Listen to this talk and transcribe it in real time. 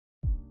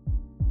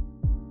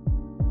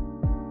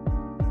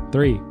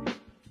3,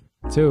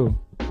 2,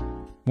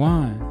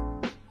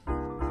 1.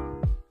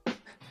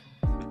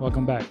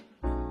 Welcome back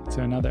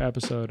to another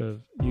episode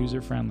of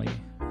User Friendly,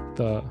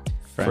 the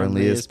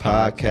friendliest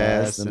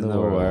podcast in the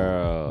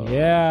world.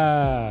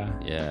 Yeah.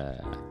 Yeah.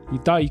 You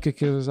thought you could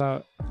kick us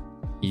out?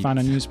 Find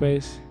a new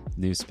space?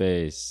 New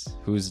space.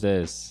 Who's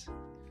this?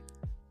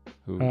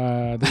 Who?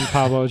 This is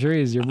Pablo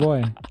Trees, your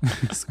boy.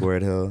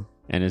 Squared Hill.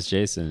 And it's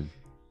Jason.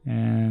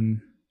 And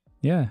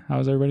yeah, how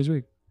was everybody's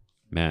week?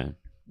 Man.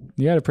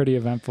 You had a pretty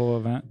eventful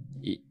event.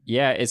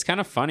 Yeah, it's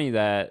kind of funny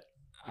that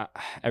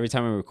every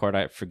time we record,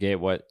 I forget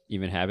what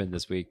even happened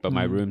this week, but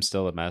my room's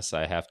still a mess.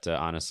 I have to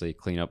honestly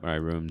clean up my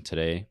room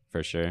today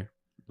for sure.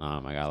 I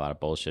got a lot of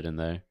bullshit in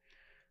there.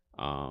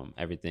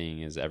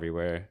 Everything is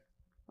everywhere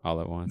all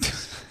at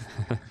once.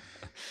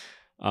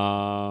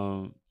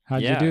 How'd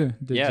you do?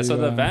 So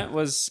the event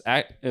was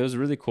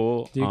really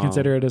cool. Do you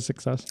consider it a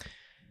success?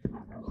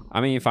 I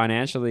mean,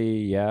 financially,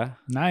 yeah.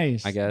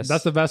 Nice. I guess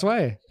that's the best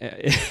way.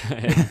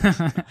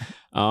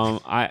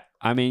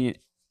 I mean,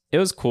 it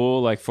was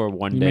cool. Like for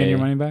one day, you made your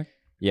money back.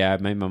 Yeah, I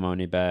made my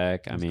money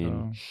back. I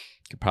mean,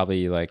 could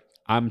probably like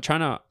I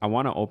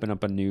want to open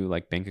up a new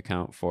like bank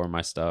account for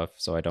my stuff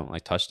so I don't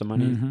like touch the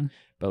money. Mm-hmm.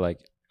 But like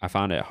I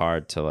found it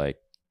hard to like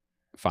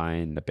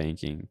find a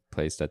banking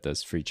place that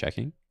does free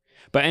checking.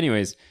 But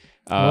anyways,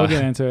 we'll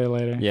get into it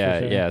later. Yeah,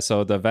 sure. yeah.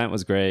 So the event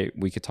was great.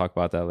 We could talk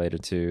about that later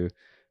too.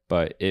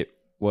 But it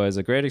was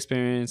a great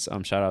experience.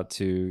 Shout out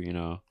to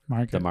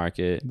the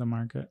market,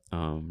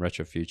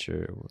 Retro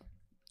Future.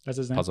 That's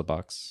his name. Puzzle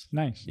Box.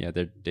 Nice. Yeah,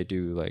 they're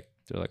like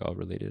all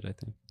related, I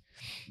think.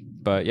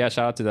 But yeah,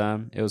 shout out to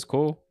them. It was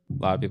cool.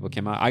 A lot of people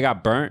came out. I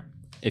got burnt.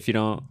 If you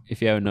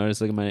haven't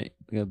noticed, look at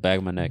the back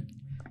of my neck.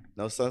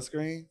 No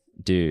sunscreen?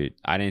 Dude,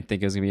 I didn't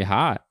think it was gonna be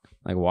hot.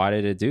 Like, why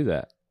did it do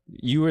that?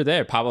 You were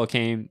there. Pablo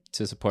came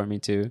to support me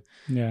too.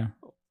 Yeah,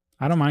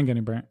 I don't mind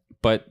getting burnt.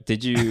 But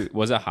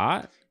was it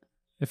hot?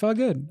 It felt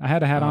good. I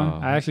had a hat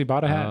on. I actually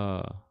bought a hat.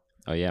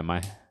 Oh yeah,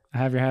 I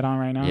have your hat on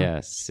right now. Yeah,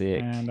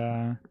 sick.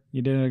 And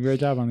you did a great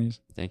job on these.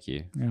 Thank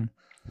you. Yeah.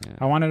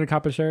 I wanted to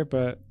cop a shirt,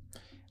 but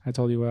I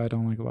told you what I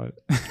don't like about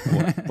it.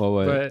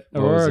 But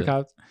Aurora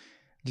copped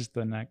just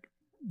the neck.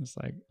 It's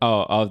like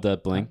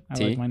the blank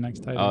tee. I like my neck's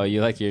tight. Oh,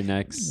 you like your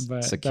necks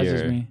but secure.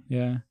 That's just me.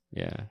 Yeah.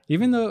 Yeah.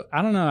 Even though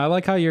I don't know, I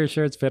like how your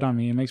shirts fit on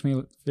me. It makes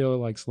me feel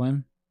like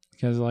slim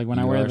because like when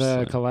I wear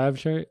the collab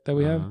shirt that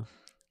we have,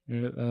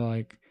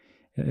 like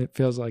it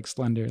feels like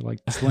slender, like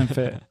slim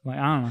fit. Like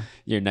I don't know.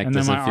 Your neck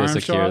doesn't feel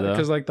secure though,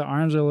 because like the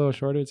arms are a little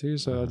shorter too,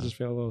 so I just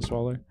feel a little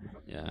smaller.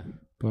 Yeah.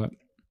 But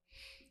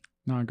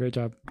no, great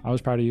job. I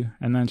was proud of you.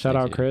 And then shout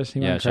out Chris.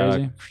 He went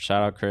crazy.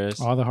 Shout out Chris.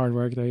 All the hard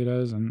work that he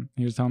does, and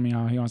he was telling me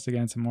how he wants to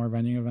get into more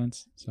vending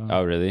events. So.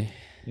 Oh really?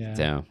 Yeah.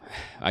 Damn.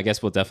 I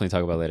guess we'll definitely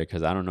talk about it later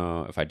because I don't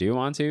know if I do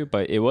want to,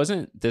 but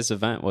this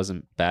event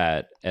wasn't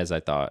bad as I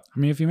thought. I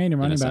mean, if you made your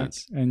money back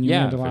and you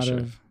made a lot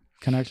of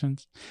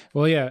connections.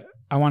 Well, yeah,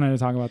 I wanted to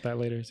talk about that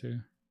later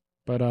too.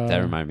 But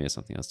that reminded me of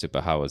something else too.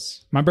 But how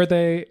was my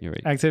birthday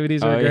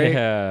activities were great.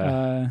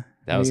 Yeah.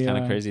 That was kind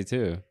of crazy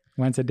too.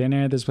 Went to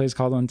dinner at this place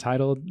called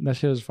Untitled. That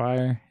shit was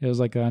fire. It was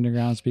like an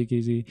underground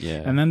speakeasy.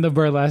 Yeah. And then the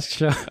burlesque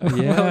show. Yeah.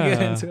 We'll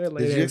get into it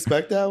later. Did you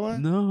expect that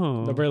one?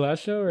 No. The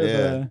burlesque show or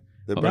the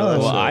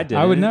burlesque show? I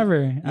didn't. I would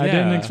never. I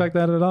didn't expect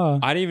that at all.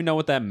 I didn't even know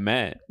what that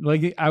meant.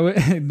 Like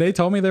they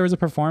told me there was a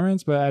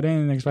performance, but I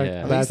didn't expect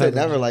that. I mean, you said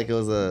never like it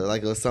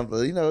was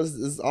something.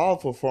 It's all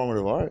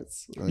performative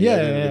arts. At the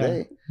end of the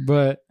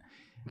day.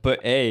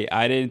 But hey,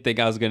 I didn't think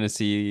I was gonna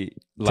see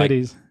like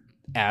titties.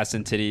 Ass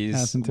and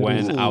titties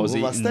when I was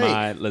eating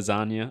my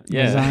lasagna.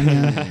 Yeah.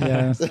 Lasagna.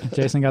 Yeah.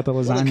 Jason got the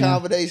lasagna. What a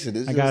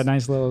combination. I got a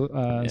nice little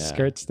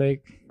skirt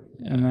steak.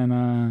 Yeah. And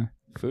then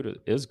food.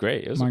 It was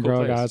great. It was my a cool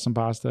girl place. got some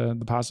pasta.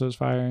 The pasta was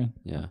fire.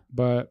 Yeah.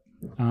 But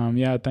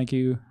thank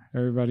you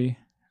everybody.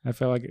 I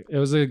felt like it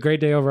was a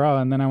great day overall.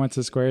 And then I went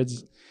to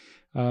Squared's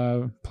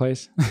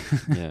place.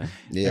 Yeah.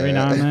 Every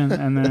now and then.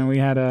 And then we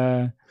had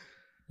a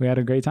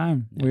great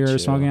time. Yeah, we were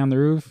smoking on the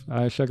roof.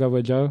 I shook up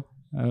with Joe.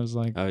 I was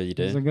like, oh, you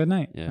did? It was a good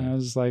night. Yeah. I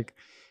was like,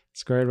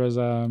 Squared was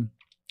attending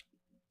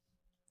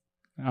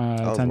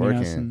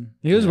us. And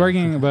he was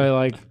working, but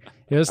like,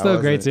 it was still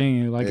great seeing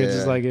you. Like, it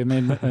just like, it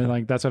made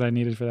like, that's what I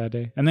needed for that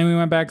day. And then we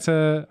went back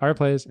to our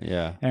place.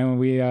 Yeah. And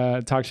we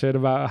talked shit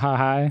about How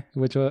High,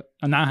 which was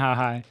not How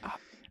High.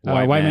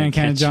 White man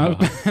can't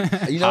jump.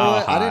 You know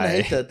what? I didn't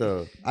hate that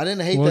though.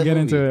 We'll get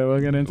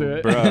into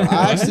it. Bro.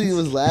 I actually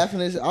was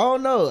laughing. I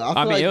don't know.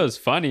 I mean, it was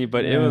funny,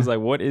 but it was like,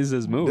 what is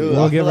this movie? Dude,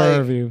 we'll give our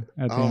review.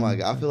 Oh my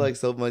God. I feel like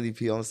so many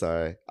people. I'm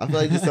sorry. I feel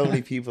like just so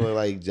many people are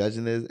like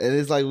judging this. And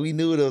it's like, we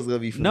knew it was going to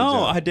be from the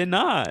jump. I did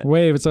not.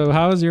 Wait, so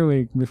how was your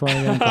week before we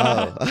get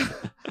into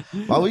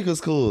My week was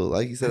cool.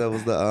 Like you said, it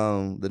was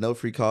the No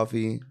Free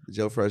Coffee, the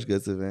Joe Fresh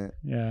Goods event.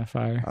 Yeah,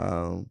 fire.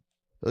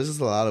 It was just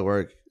a lot of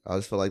work. I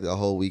just felt like the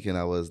whole weekend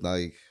I was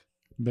like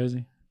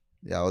busy.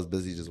 Yeah, I was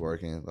busy just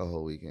working the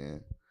whole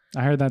weekend.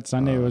 I heard that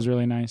Sunday was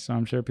really nice, so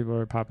I'm sure people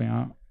were popping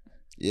out.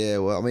 Yeah,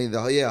 well, I mean,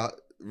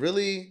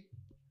 really,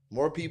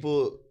 more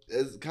people.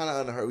 It's kind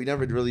of unheard. We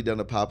never really done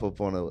a pop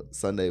up on a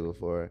Sunday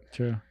before.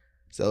 True.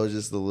 So it was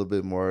just a little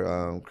bit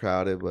more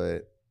crowded.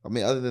 But I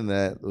mean, other than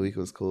that, the week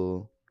was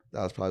cool.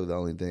 That was probably the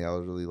only thing I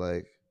was really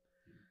like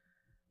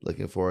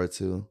looking forward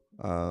to.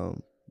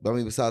 But I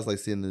mean, besides like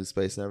seeing the new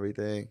space and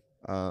everything.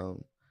 But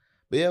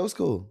yeah, it was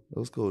cool. It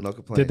was cool. No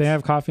complaints. Did they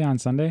have coffee on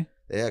Sunday?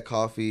 They had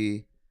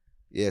coffee.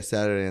 Yeah,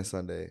 Saturday and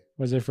Sunday.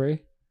 Was it free?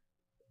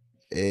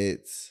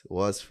 It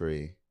was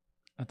free.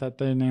 I thought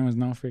their name was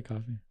No Free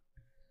Coffee.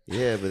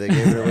 Yeah, but they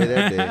gave it away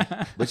that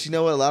day. But you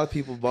know what? A lot of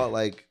people bought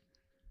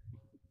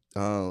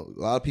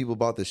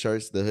the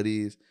shirts, the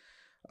hoodies.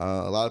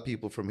 A lot of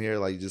people from here,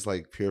 like just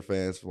like pure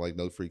fans from like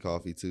No Free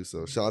Coffee too.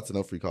 So shout out to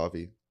No Free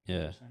Coffee.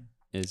 Yeah.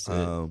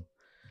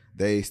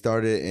 They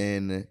started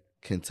in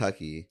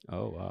Kentucky.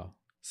 Oh wow.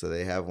 So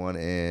they have one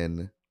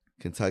in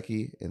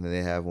Kentucky, and then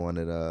they have one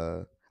at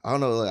I don't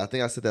know. Like, I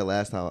think I said that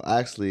last time.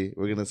 Actually,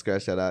 we're gonna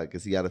scratch that out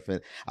because he got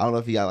offended. I don't know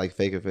if he got like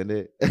fake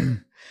offended,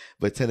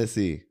 but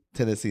Tennessee,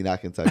 not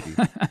Kentucky.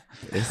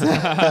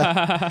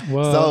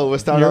 Well, so we'll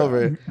start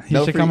over.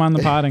 You should come on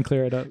the pod and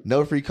clear it up.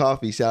 No Free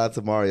Coffee. Shout out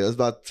to Mario. There's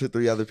about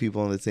 2-3 other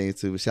people on the team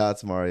too. But shout out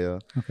to Mario.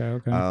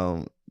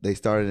 Okay. They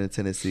started in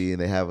Tennessee and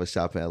they have a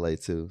shop in LA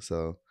too.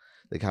 So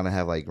they kind of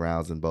have like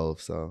grounds in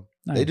both. So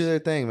They do their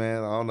thing,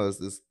 man. I don't know.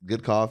 It's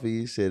good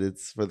coffee. Shit,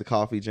 it's for the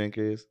coffee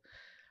drinkers.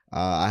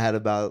 I had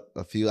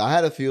a few of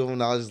them.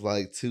 And I was just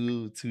like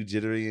too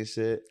jittery and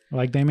shit.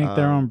 Like they make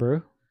their own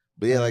brew.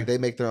 But yeah, like they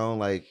make their own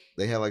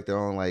they have like their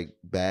own like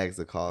bags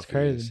of coffee. It's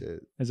crazy. And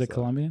shit. Is it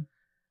Colombian?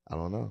 I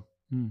don't know.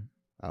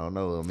 I don't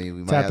know. I mean,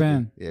 we Tap might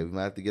in. we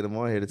might have to get them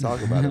on here to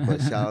talk about it.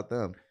 But shout out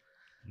them.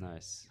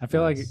 Nice. I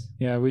feel like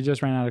we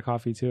just ran out of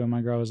coffee too, and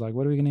my girl was like,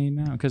 "What are we gonna eat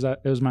now?" Because it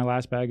was my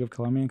last bag of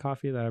Colombian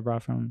coffee that I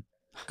brought from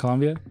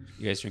Colombia.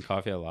 You guys drink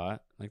coffee a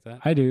lot like that?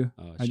 I do.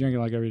 Oh, I drink it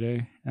like every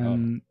day,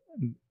 and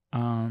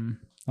I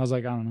was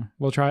like, I don't know.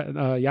 We'll try.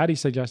 Yadi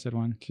suggested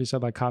one. She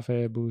said like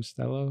Cafe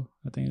Bustelo.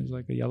 I think it was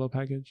like a yellow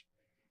package.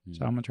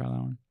 So I'm gonna try that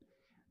one.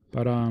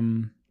 But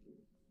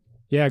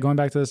yeah, going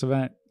back to this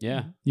event.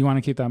 Yeah. You want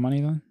to keep that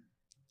money then,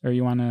 or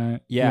you want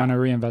to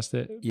reinvest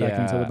it back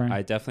into the brand?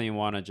 I definitely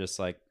want to just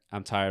like.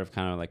 I'm tired of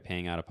kind of like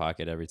paying out of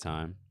pocket every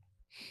time.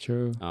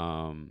 True.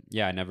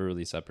 Yeah, I never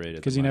really separated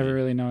because you never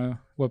really know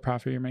what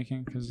profit you're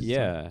making.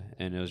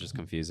 And it was just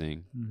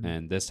confusing. Mm-hmm.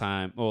 And this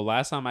time,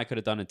 last time I could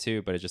have done it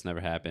too, but it just never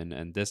happened.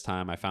 And this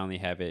time I finally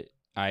have it.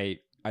 I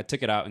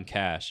took it out in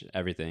cash,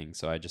 everything,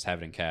 so I just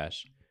have it in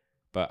cash.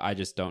 But I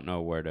just don't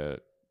know where to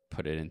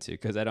put it into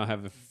because I don't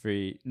have a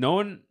free. No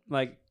one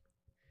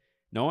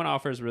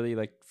offers really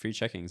like free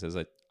checkings. As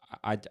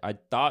I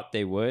thought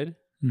they would,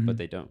 but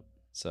they don't.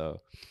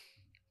 So.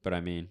 But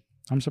I mean,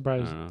 I'm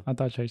surprised. I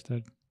thought Chase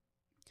did.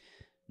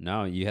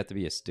 No, you have to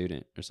be a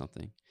student or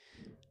something.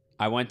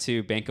 I went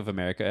to Bank of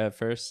America at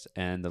first,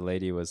 and the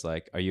lady was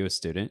like, "Are you a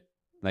student?"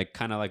 Like,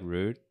 kind of like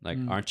rude. Like,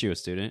 "Aren't you a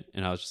student?"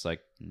 And I was just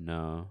like,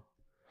 "No."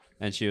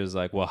 And she was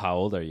like, "Well, how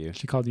old are you?"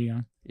 She called you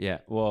young. Yeah,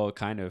 well,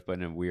 kind of, but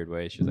in a weird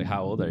way. She was like,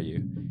 "How old are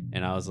you?"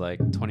 And I was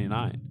like,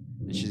 29.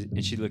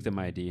 And she looked at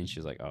my ID, and she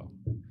was like, "Oh."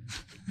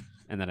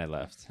 And then I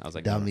left. I was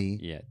like, "Dummy."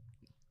 Yeah.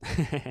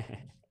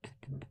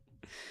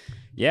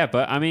 Yeah,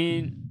 but I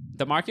mean,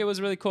 the market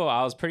was really cool.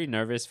 I was pretty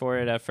nervous for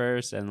it at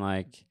first, and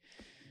like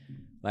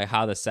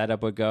how the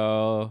setup would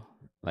go.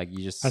 Like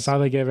I saw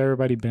they gave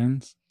everybody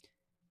bins.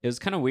 It was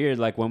kind of weird.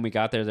 Like when we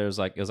got there, it was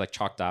like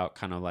chalked out,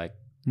 kind of like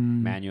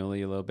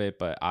manually a little bit,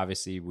 but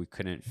obviously we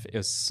couldn't. It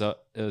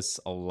was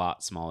a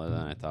lot smaller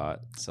than I thought.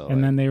 So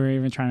and then they were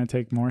even trying to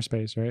take more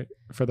space, right,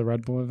 for the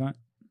Red Bull event.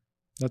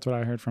 That's what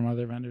I heard from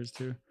other vendors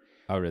too.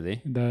 Oh,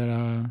 really?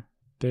 That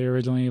they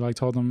originally like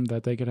told them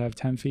that they could have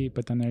 10 feet,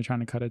 but then they're trying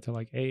to cut it to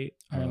like 8.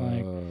 Or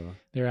like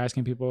they were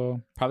asking people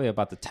probably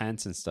about the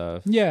tents and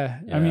stuff. Yeah.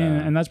 I mean,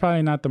 and that's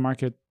probably not the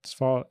market's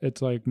fault.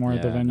 It's like more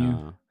of the venue.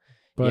 No.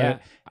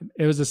 But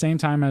it was the same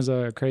time as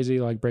a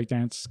crazy like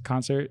breakdance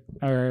concert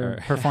or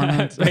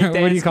performance. What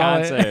do you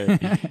call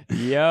it?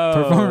 Yo,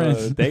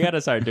 performance. They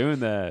gotta start doing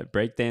that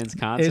breakdance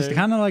concert. It's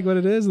kind of like what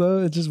it is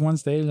though. It's just one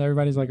stage.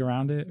 Everybody's like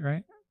around it,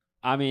 right?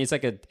 I mean, it's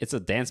a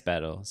dance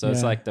battle. So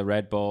it's like the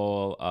Red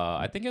Bull.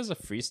 I think it was a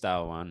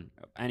freestyle one.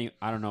 I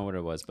don't know what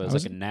it was, but it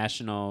was like a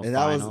national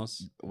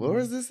finals. Where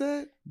was this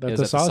at?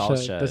 The Salt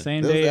Shed. The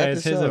same day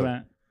as his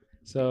event.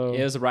 So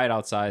it was right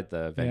outside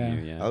the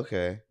venue. Yeah.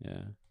 Okay.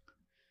 Yeah.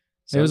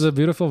 So it was a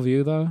beautiful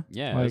view though.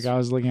 Yeah. Like I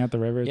was looking at the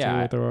river too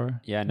with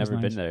Aurora. Yeah, I've never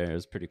been there. It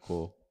was pretty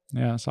cool.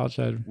 Yeah, Salt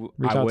Shed.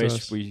 I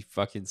wish we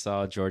fucking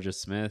saw Georgia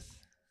Smith.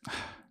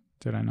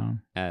 Dude, I know.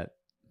 At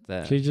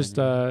that. She just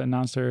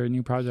announced her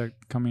new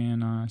project coming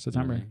in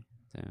September. Really?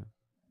 Damn.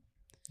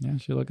 Yeah,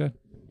 she looked good.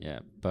 Yeah,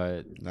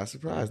 but not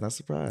surprised.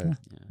 Yeah.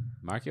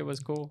 Market was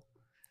cool.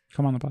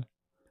 Come on the pod.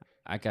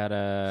 I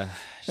gotta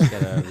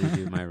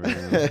redo my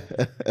room.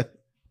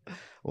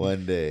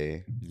 One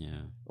day.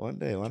 Yeah. One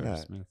day. Why not?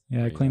 Smith.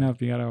 Yeah, clean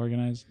up. You gotta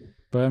organize.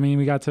 But I mean,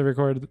 we got to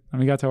record.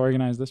 We got to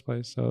organize this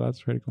place, so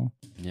that's pretty cool.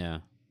 Yeah.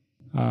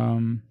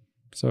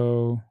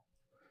 So,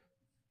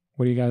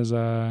 what are you guys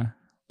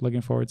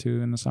looking forward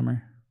to in the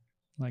summer?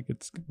 Like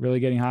it's really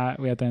getting hot.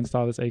 We have to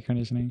install this air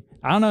conditioning.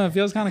 I don't know. It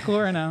feels kind of cool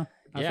right now.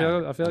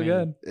 I feel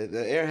good.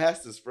 The air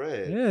has to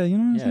spread. Yeah, you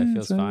know what I'm saying? It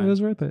feels fine. It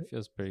was worth it. It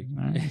feels pretty.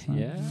 Right,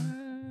 Yeah.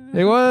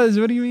 It was.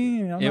 What do you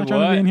mean? I'm not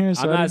trying to be in here.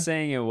 I'm not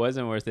saying it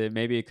wasn't worth it.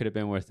 Maybe it could have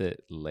been worth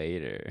it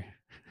later.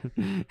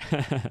 Can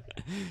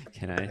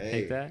I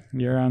take that?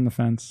 You're on the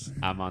fence.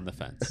 I'm on the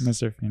fence.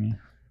 Mr. Feeney.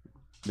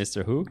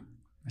 Mr. Who?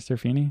 Mr.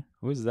 Feeney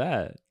Who's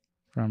that?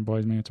 from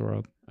Boys Meets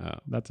World. Oh,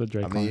 That's a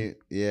Drake. I mean,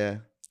 yeah.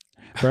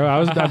 Bro, I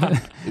was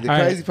the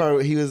crazy part.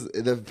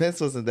 The fence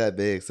wasn't that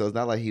big, so it's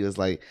not like he was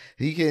like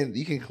he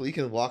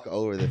can walk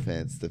over the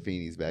fence to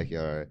Feeney's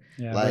backyard.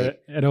 Yeah,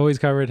 like it always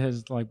covered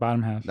his like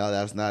bottom half. No,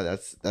 that's not.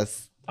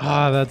 That's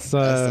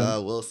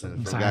Wilson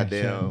Wilson from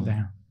goddamn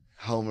Damn.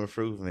 Home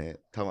Improvement.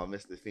 Talking about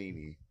Mr.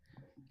 Feeney.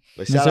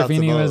 But Mr.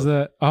 Feeney was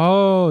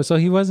so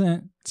he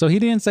wasn't. So he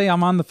didn't say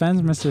I'm on the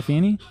fence, Mr.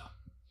 Feeney.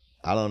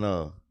 I don't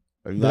know.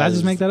 Did I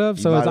just make that up?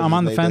 So I'm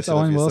on the fence,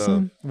 Owen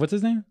Wilson. What's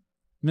his name?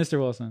 Mr.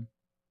 Wilson.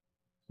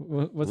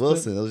 What's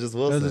Wilson. It was just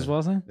Wilson. It was just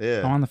Wilson?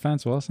 Yeah. I'm on the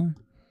fence, Wilson.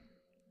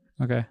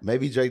 Okay.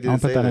 Maybe Drake didn't I'll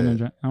put say that that. in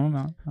Drake. I don't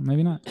know.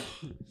 Maybe not.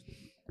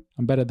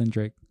 I'm better than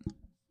Drake.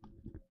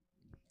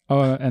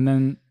 Oh, and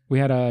then we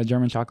had a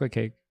German chocolate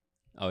cake.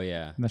 Oh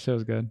yeah. That shit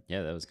was good.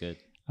 Yeah, that was good.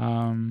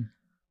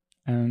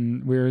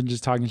 And we were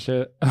just talking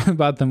shit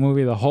about the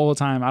movie the whole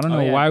time. I don't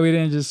know why we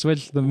didn't just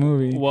switch the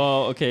movie.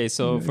 Well, okay,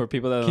 so for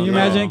people that Can you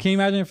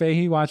imagine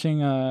Fahey watching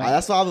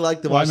that's why I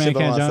like to watch shit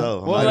by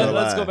myself. Well,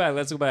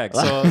 let's go back.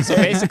 So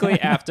basically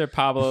after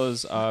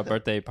Pablo's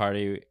birthday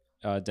party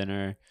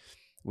dinner,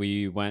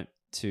 we went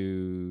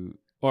to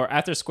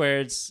after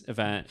Squared's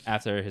event,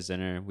 after his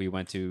dinner, we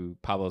went to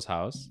Pablo's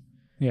house.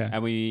 Yeah.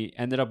 And we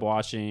ended up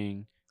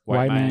watching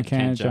White Man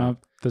Can't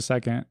Jump. The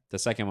second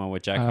one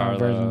with Jack Harlow.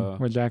 Version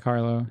with Jack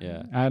Harlow.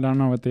 Yeah. I don't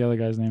know what the other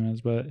guy's name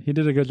is, but he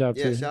did a good job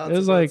too. Shout it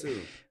was like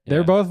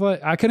they're both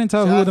like I couldn't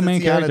tell shout who the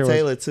main character was.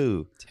 Taylor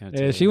too.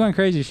 Yeah, she went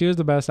crazy. She was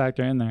the best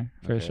actor in there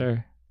for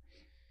sure.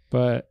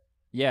 But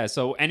yeah,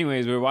 so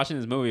anyways, we were watching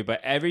this movie,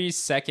 but every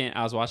second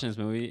I was watching this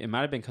movie, it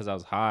might have been because I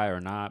was high or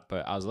not,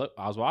 but I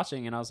was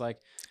watching and I was like,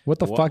 what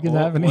the fuck is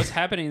happening? What's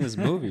happening in this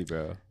movie,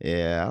 bro?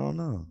 Yeah, I don't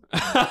know.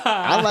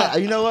 I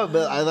like, you know what?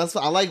 But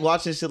I like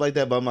watching shit like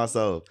that by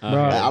myself. Okay.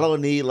 Like, I don't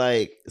need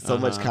like so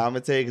much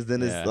commentary because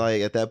then it's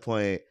like at that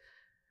point,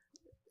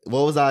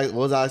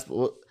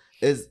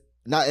 is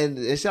not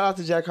and shout out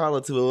to Jack Harlow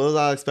too. What was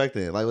I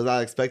expecting? Like, was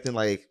I expecting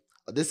like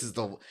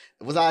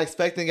was I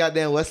expecting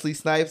goddamn Wesley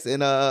Snipes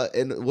and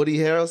Woody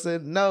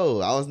Harrelson? No,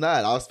 I was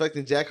not. I was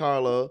expecting Jack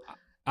Harlow.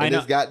 And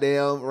this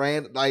goddamn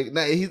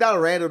he's not a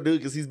random dude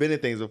because he's been in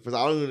things before. So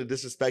I don't even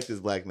disrespect this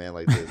black man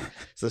like this.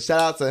 So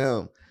shout out to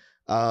him.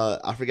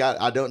 I forgot.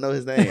 I don't know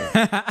his name,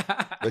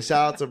 but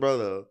shout out to bro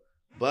though.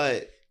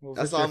 But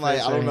that's why I'm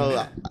like, I don't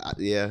know.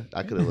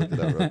 I could have looked it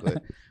up real quick,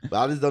 but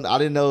I just don't. I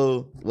didn't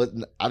know what.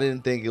 I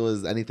didn't think it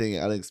was anything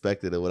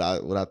unexpected or what I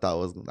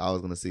thought I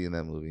was gonna see in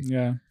that movie.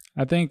 Yeah,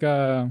 I think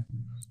I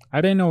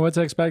didn't know what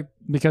to expect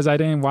because I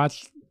didn't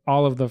watch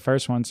all of the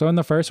first one. So in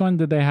the first one,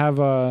 did they have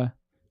a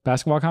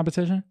basketball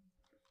competition?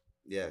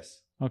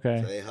 Yes.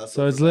 Okay.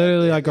 So it's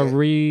literally like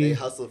they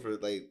hustle for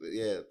pretty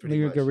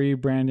much. A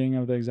rebranding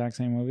of the exact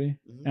same movie.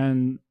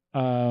 Mm-hmm.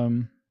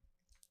 And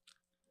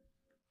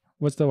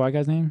what's the white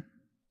guy's name?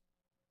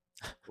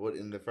 What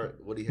in the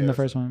first? Woody Harrelson. In the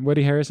first one,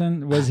 Woody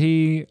Harrelson. Was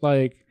he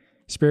like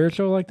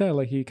spiritual like that?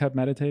 Like he kept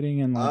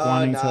meditating and like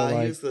wanting to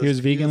like he was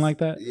vegan like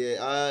that?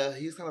 Yeah.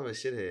 He was kind of a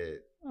shithead.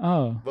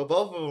 Oh. But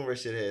both of them were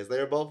shitheads. They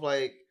were both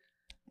like.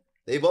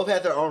 They both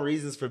had their own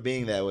reasons for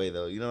being that way,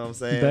 though. You know what I'm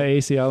saying? The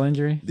ACL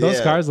injury. Those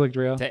scars looked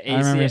real. I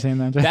remember seeing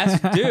them.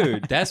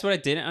 That's what I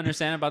didn't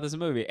understand about this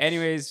movie.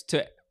 Anyways,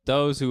 to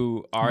those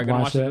who are going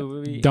to watch the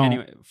movie,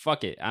 anyway,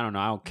 fuck it. I don't know.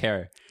 I don't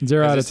care.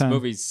 0 out of 10. This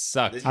movie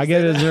sucks. I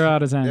get it 0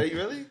 out of 10. Did you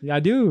really? Yeah, I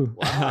do.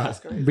 Wow,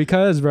 that's crazy.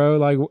 Because, bro,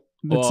 like,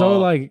 it's so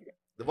like.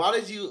 Why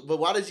did you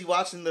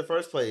watch it in the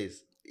first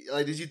place?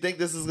 Like, did you think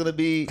this was going to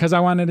be. Because I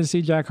wanted to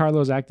see Jack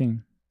Harlow's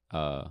acting.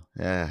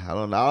 Yeah, I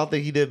don't know. I don't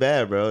think he did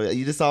bad, bro.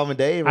 You just saw him in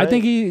Dave, right? I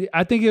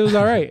think it was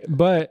all right,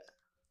 but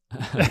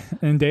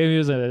and Dave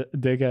was a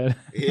dickhead.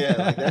 Yeah,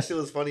 like that shit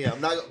was funny.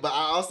 But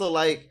I also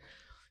like,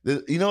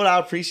 you know what I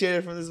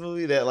appreciated from this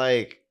movie? That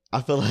like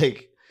I feel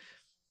like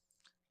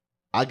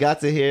I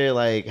got to hear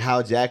like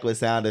how Jack would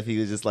sound if he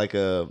was just like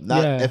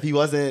if he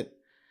wasn't.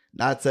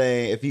 Not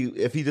saying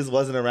if he just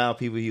wasn't around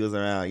people he was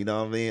around, you know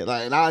what I mean?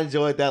 Like, and I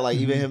enjoyed that, like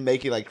even him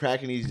making like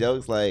cracking these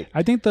jokes. Like,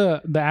 I think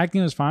the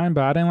acting was fine,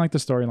 but I didn't like the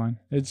storyline.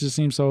 It just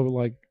seems so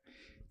like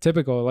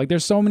typical. Like,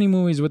 there's so many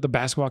movies with the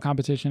basketball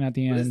competition at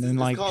the end, and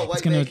like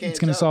it's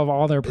gonna solve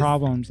all their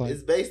problems. Like,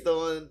 it's based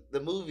on the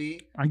movie,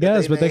 I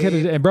guess, but they could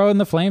have, bro, in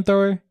the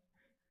flamethrower,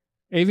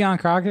 Avion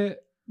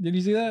Crockett. Did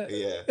you see that?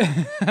 Yeah,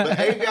 but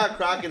Avion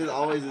Crockett is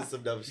always in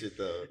some dumb shit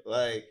though,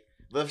 like.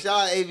 But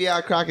shout out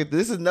Avion Crockett.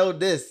 This is no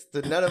diss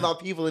to none of our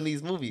people in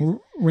these movies.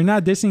 We're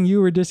not dissing you.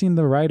 We're dissing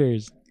the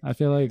writers. I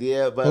feel like.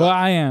 Yeah, but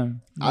I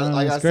am.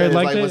 Like I said,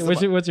 like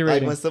what's your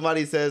rating? Like when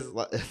somebody says,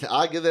 like,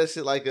 I give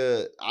it like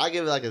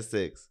a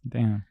 6.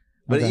 Damn.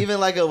 But even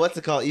like a what's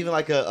it called? Even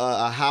like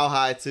a How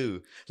High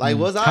 2. Like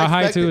was I How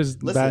expecting, High 2 is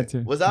bad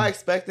too. Was I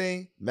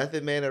expecting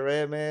Method Man and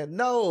Redman?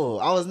 No,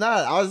 I was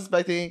not. I was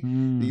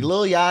expecting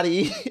Lil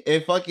Yachty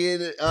and fucking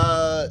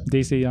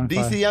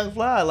DC Young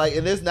Fly. Like,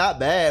 and it's not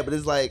bad, but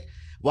it's like,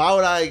 why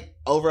would I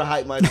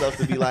overhype myself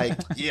to be like,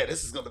 yeah,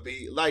 this is gonna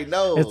be like,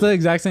 no. It's the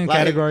exact same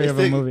category of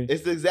a movie.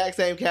 It's the exact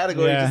same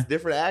category, just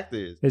different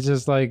actors. It's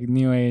just like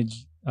new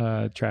age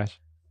trash.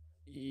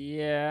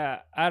 Yeah,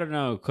 I don't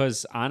know,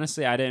 because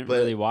honestly, I didn't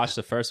really watch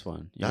the first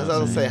one. That's what I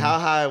was gonna say. How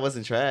High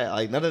wasn't trash.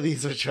 Like, none of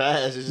these were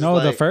trash. It's just no,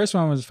 like, the first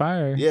one was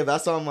fire. Yeah,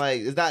 that's why I'm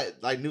like, it's not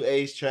like new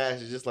age trash.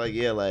 It's just like,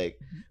 yeah, like,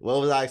 what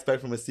was I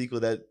expect from a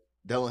sequel that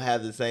don't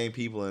have the same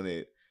people in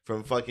it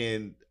from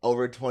fucking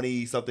over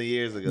 20 something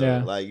years ago?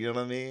 Yeah. Like, you know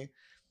what I mean?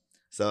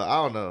 So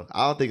I don't know.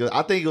 I think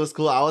it was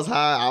cool. I was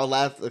high. I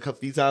laughed a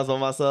few times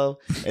on myself,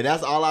 and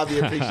that's all I'll be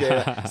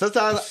appreciating.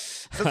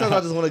 Sometimes I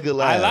just want a good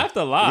laugh. I laughed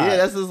a lot. Yeah,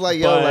 that's just like,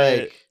 yo,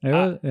 like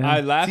I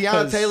laughed.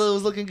 Tiana Taylor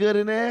was looking good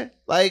in there.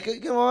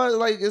 Like, come on,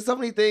 like there's so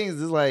many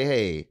things. It's like,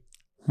 hey,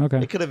 okay,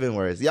 it could have been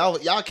worse.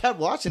 Y'all kept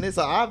watching it,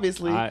 so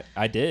obviously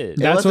I did.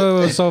 That's what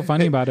was so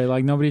funny about it.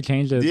 Like nobody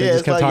changed it. Yeah, they just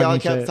it's like y'all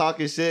kept shit.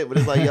 talking shit, but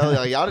it's like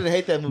y'all didn't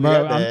hate that movie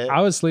that bad.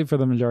 I was asleep for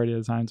the majority of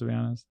the time, to be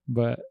honest.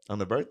 But on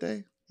the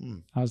birthday,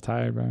 I was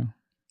tired, bro.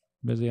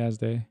 Busy ass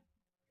day.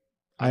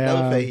 I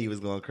know Fahey was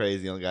going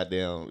crazy on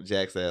goddamn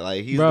Jackson.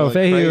 Like he's bro,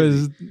 Fahey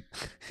was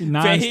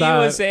nonstop. Fahey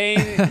was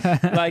saying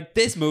like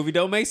this movie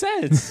don't make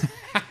sense,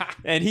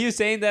 and he was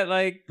saying that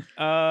like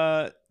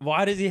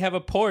why does he have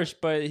a Porsche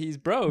but he's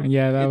broke?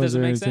 Yeah, that it was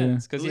doesn't make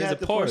sense because he has a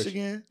Porsche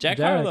again. Jack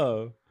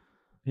Harlow.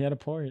 He had a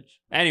Porsche.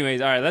 Anyways,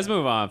 all right, let's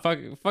move on. Fuck.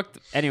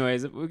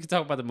 Anyways, we can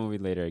talk about the movie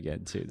later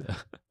again too, though.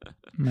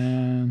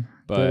 Man,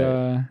 but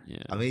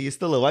yeah, I mean, you're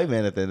still a white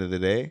man at the end of the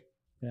day.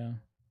 Yeah.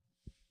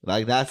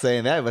 Like, not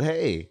saying that, but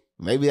hey,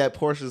 maybe that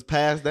Porsche's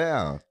passed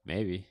down.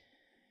 Maybe.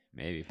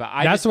 But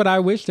that's what I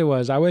wished it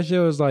was. I wish it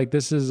was like,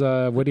 this is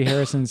Woody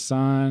Harrelson's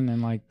son,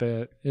 and like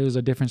it was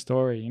a different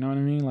story. You know what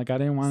I mean? Like, I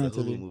didn't want it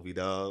to be a movie,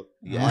 dog.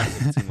 You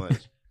asked too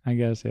much. I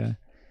guess, yeah.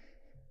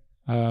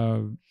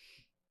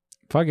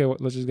 Fuck it.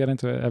 Let's just get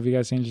into it. Have you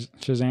guys seen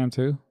Shazam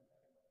 2?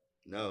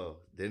 No,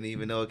 didn't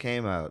even know it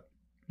came out.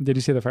 Did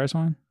you see the first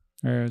one,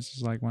 or it's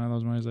just like one of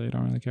those movies that you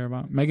don't really care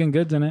about? Megan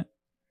Good's in it.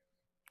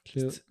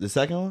 The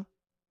second one.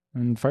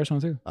 And the first one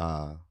too.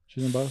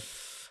 She's in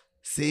both.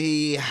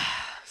 See,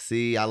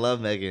 I love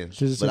Megan,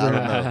 but I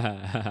don't know.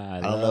 I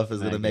don't know if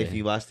it's gonna make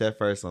me watch that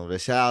first one. But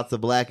shout out to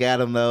Black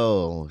Adam,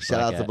 though. Shout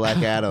out to Black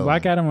Adam.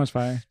 Black Adam was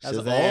fire. That's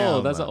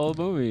old. That's an old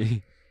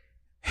movie.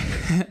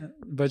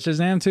 But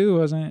Shazam 2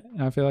 wasn't.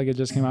 I feel like it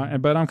just came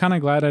out. But I'm kind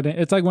of glad I didn't.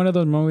 It's like one of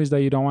those movies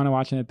that you don't want to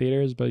watch in the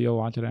theaters, but you'll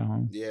watch it at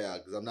home. Yeah,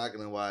 because I'm not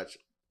gonna watch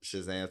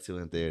Shazam 2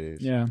 in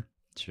theaters. Yeah,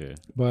 true.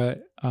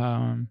 But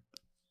it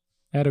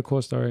had a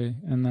cool story,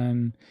 and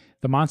then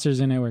the monsters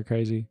in it were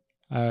crazy.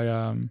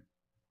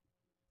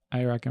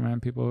 I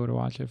recommend people to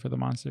watch it for the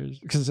monsters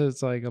because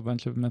it's like a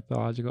bunch of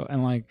mythological,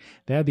 and like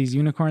they had these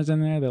unicorns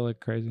in there that look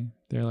crazy.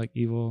 They're like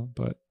evil,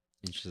 but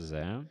in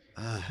Shazam,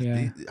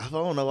 yeah, I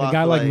don't know. Why it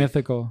got like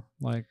mythical,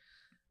 like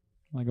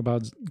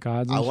about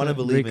gods. And I want to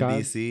believe in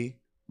gods. DC,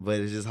 but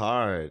it's just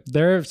hard.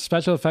 Their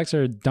special effects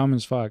are dumb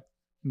as fuck.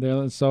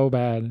 They're so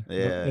bad.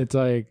 Yeah, it's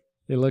like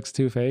it looks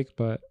too fake,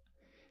 but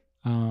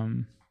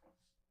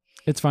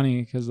it's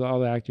funny because all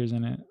the actors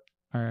in it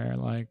are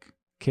like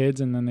kids,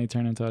 and then they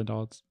turn into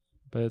adults.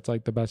 But it's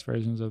like the best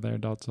versions of their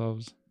adult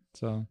selves.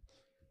 So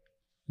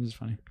it's just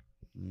funny.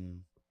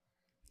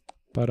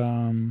 But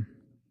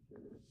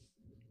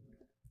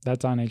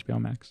that's on HBO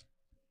Max.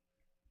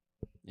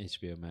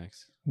 HBO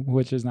Max.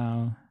 Which is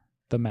now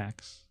the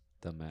Max.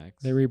 The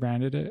Max. They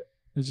rebranded it.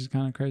 It's just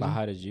kind of crazy. But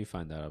how did you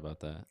find out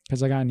about that?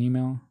 Because I got an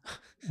email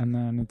and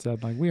then it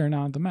said like, we are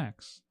now the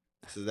Max.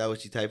 So is that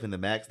what you type in the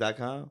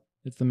max.com?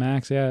 It's the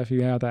Max, yeah. If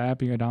you have the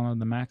app, you can download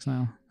the Max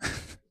now.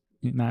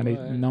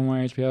 No more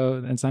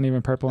HBO. It's not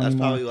even purple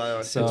anymore. Probably why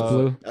it's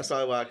blue. That's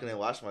probably why I couldn't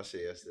watch my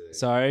shit yesterday.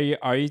 So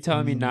are you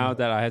telling me now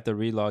that I have to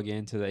re-log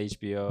into the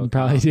HBO you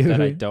probably do.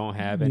 that I don't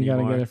have anymore?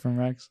 You gotta get it from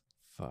Rex.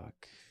 Fuck.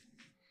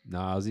 No,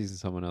 I was using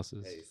someone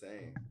else's. Hey,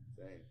 same.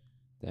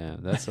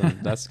 Damn, that's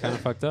kind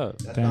of fucked up.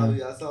 That's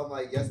something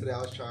like yesterday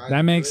I was trying.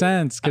 That makes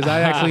sense because I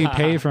actually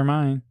pay for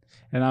mine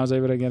and I was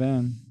able to get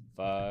in.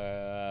 Fuck.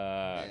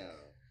 Damn.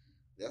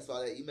 That's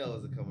why that email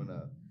wasn't coming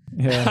up.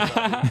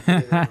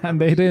 Yeah.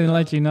 They didn't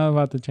let you know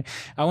about the change.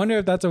 I wonder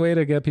if that's a way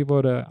to get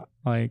people to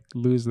like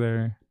lose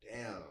their.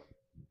 Damn.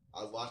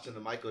 I was watching the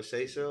Michael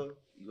Shea show.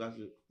 You watch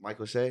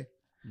Michael Shea?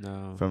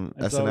 No. From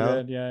it's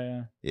SNL?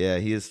 Yeah.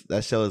 Yeah,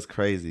 that show is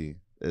crazy.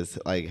 It's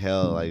like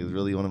hell. Like it's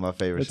really one of my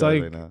favorite shows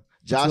like, right now.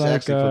 Josh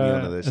actually put me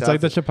onto this. It's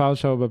like the Chappelle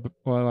show, but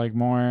like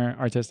more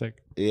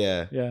artistic.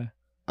 Yeah. Yeah.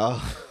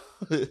 Oh.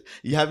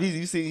 You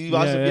watched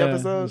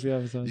a few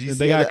episodes?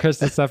 They got Chris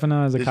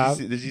Stefano as a cop.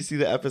 Did you see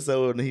the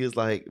episode when he was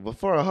like,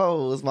 before a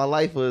hoe, my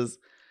life was,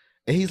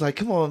 and he's like,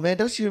 come on, man,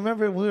 don't you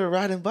remember when we were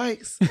riding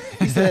bikes?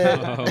 He said,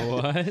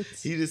 what?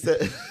 He just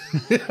said,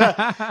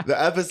 the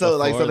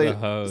episode, before like,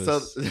 so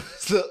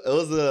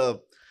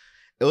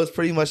it was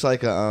pretty much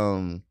like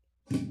a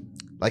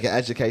like an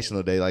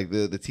educational day. Like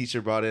the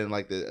teacher brought in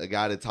like a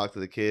guy to talk to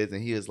the kids,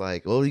 and he was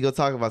like, "What are we gonna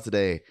talk about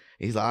today?" And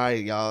he's like, "All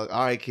right, y'all,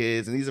 all right,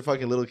 kids." And these are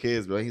fucking little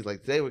kids, bro. He's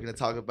like, "Today we're gonna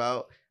talk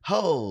about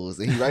hoes,"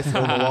 and he writes it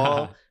on the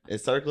wall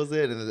and circles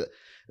it. And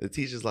the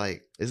teacher's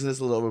like, "Isn't this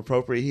a little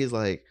appropriate?" He's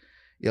like,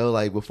 "Yo,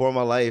 like before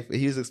my life,"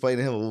 he was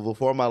explaining to him, "Well,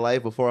 before my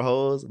life, before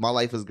hoes, my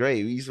life was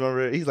great." He's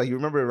like, "You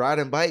remember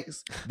riding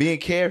bikes, being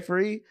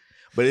carefree?"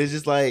 But it's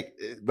just like,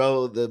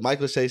 bro, the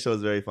Michael Shea show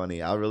is very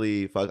funny. I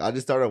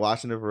just started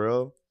watching it for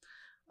real.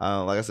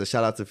 Like I said,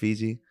 shout out to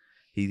Fiji.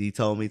 He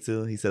told me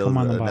to. He said it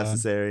was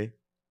necessary.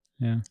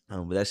 Yeah.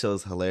 But that show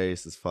is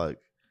hilarious as fuck.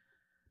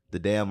 The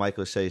damn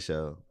Michael Shea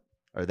show,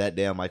 or that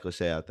damn Michael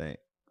Shea, I think.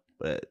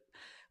 But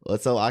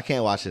so I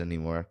can't watch it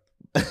anymore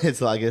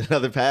until I get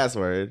another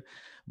password.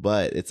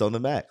 But it's on the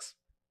Max.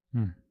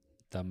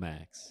 The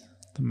Max.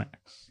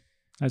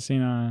 I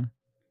seen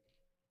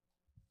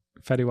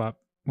Fetty Wap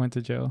went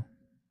to jail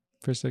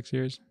for 6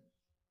 years.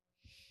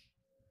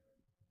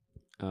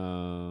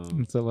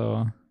 It's a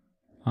little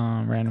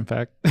random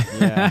fact.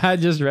 Yeah. I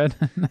just read.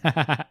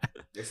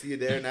 Is he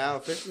there now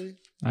officially?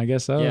 I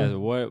guess so. Yeah.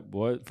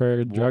 What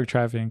for drug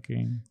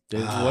trafficking?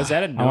 Was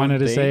that a known I wanted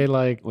to thing? say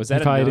like was that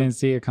you probably didn't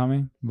see it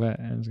coming, but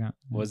it was gone.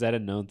 Was that a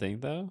known thing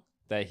though?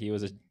 That he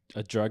was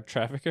a drug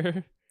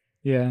trafficker?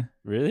 Yeah.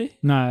 Really?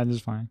 Nah,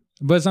 it's fine.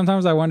 But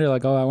sometimes I wonder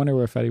like, I wonder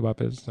where Fetty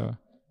Wap is. So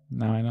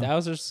now I know.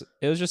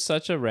 It was just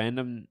such a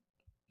random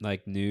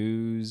like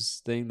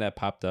news thing that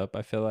popped up.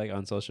 I feel like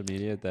on social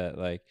media that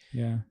like,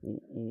 yeah,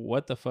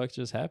 what the fuck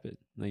just happened?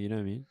 Like, you know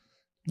what I mean?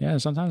 Yeah.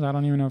 Sometimes I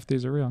don't even know if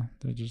these are real.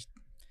 They're just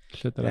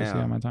shit that I see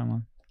on my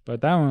timeline.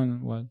 But that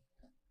one was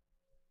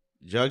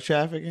drug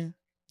trafficking.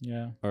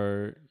 Yeah.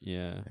 Or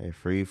yeah. Hey,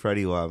 free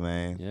Fetty Wap,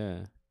 man.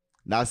 Yeah.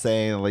 Not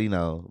saying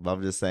but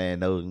I'm just saying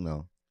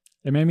no.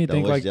 It made me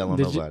think like, I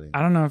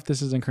don't know if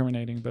this is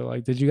incriminating, but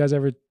like, did you guys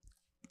ever?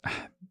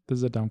 This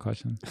is a dumb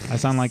question. I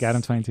sound like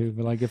Adam 22,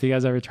 but like, if you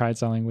guys ever tried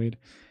selling weed?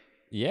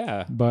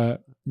 Yeah.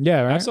 But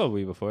yeah, right. I've sold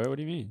weed before. What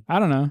do you mean? I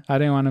don't know. I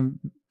didn't want to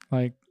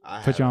like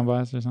put you on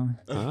blast or something.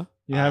 Huh?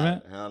 You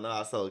haven't? Hell no.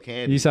 I sold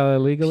candy. You sell it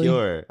legally?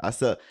 Pure. I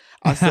sell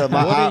my.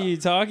 What are you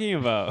talking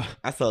about?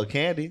 I sold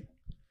candy.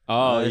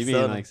 Oh, you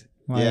mean like?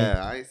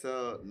 Yeah, I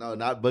sell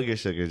not Booger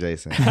Sugar,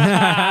 Jason.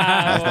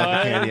 That's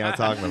not the candy I'm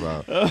talking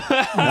about.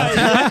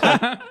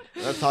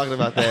 I'm talking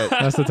about that.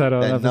 That's the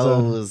title.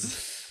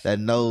 That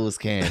nose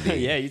candy.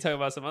 Yeah, you talking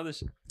about some other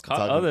shit.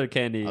 Other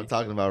candy. I'm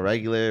talking about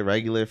regular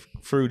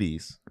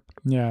fruities.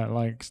 Yeah,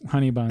 like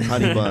honey buns.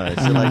 Shit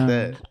like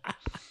that.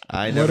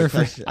 I never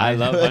touched it. I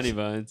love honey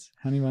buns.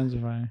 Honey buns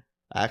are fine.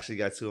 I actually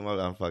got two of them.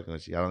 I'm fucking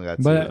with you. I don't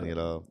got two of them at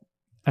all.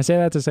 I say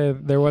that to say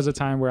there was a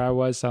time where I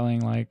was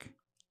selling like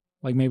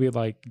maybe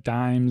like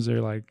dimes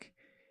or like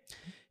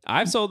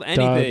I've sold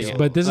anything, dubs,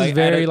 but this is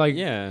very like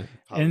yeah.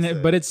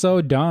 But it's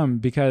so dumb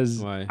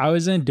because I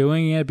wasn't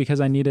doing it because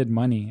I needed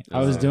money. I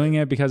was doing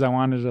it because I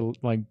wanted to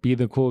like be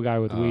the cool guy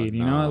with weed.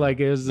 You know,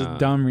 like it was a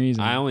dumb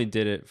reason. I only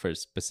did it for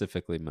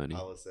specifically money.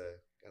 I would say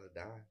got a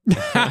dime.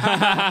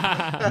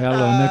 Got a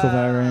little nickel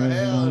back right now.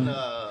 Hell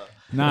no.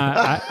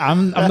 Nah,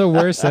 I'm the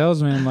worst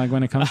salesman like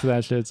when it comes to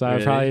that shit. So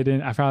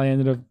really? I probably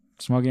ended up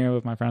smoking it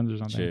with my friends or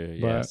something. Sure,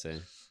 yeah,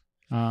 same.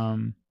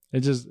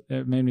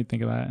 It made me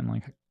think of that and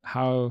like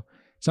how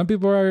some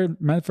people are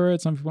meant for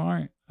it, some people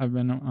aren't. I've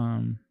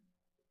been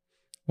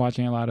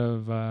watching a lot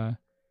of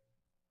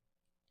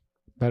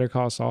Better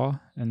Call Saul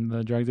and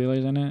the drug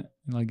dealers in it.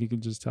 Like you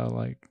could just tell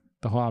like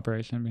the whole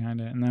operation behind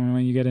it. And then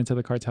when you get into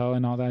the cartel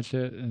and all that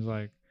shit, it's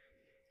like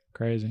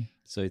crazy.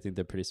 So you think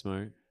they're pretty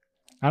smart?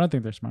 I don't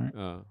think they're smart.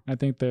 Oh. I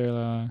think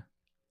they're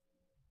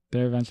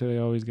eventually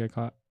always get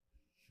caught.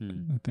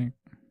 I think.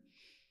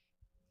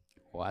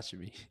 Watch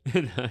me.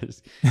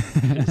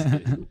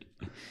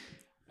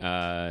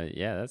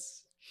 Yeah,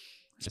 that's.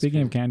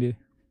 Speaking of candy,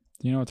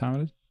 do you know what time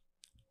it is?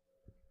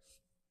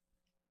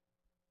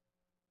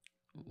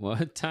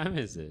 What time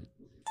is it?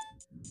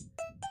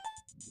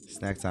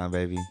 Snack time,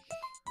 baby.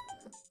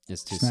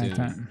 It's too snack soon.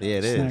 Time. Yeah,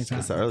 it snack is. Time.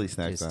 It's an early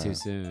snack time. It's too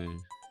soon.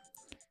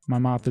 My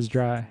mouth is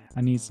dry.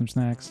 I need some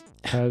snacks.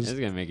 It's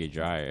gonna make it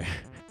drier.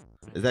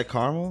 Is that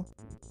caramel?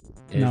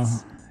 No,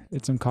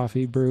 it's some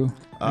coffee brew.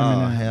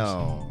 Oh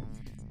hell.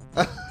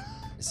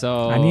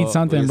 So I need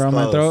something, bro.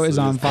 My throat is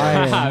on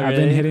fire. Really? I've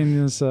been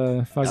hitting this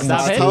fucking.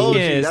 Stop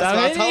hitting it. That's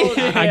what I told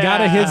you. I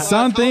gotta hit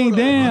something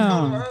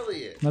down.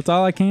 That's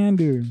all I can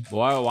do.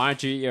 Why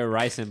don't you eat your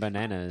rice and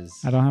bananas?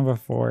 I don't have a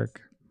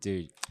fork,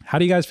 dude. How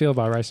do you guys feel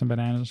about rice and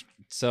bananas?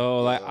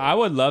 So like, I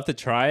would love to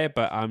try it,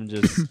 but I'm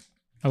just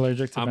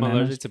allergic to. I'm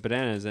allergic to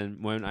bananas,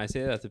 and when I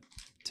say that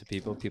to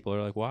people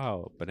are like,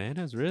 "Wow,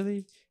 bananas,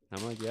 really?"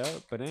 And I'm like, "Yeah,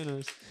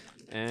 bananas,"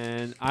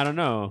 and I don't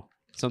know.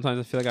 Sometimes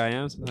I feel like I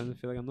am. Sometimes I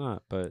feel like I'm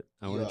not. But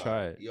I want to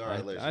try it. You are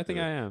allergic. I think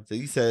I am. So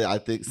you said I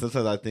think.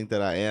 Sometimes I think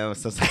that I am.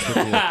 Sometimes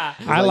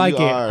I like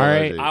it. All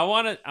right. I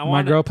want it.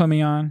 My girl put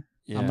me on.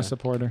 Yeah. I'm a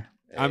supporter.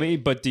 I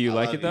mean, but do you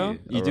like it though?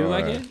 You do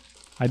like it?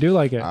 I do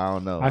like it. I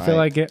don't know. I feel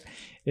like it.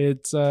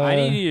 It's. I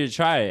need you to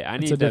try it. I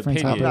need the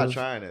opinion. I'm not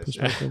trying it.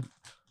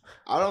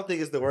 I don't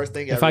think it's the worst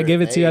thing If ever I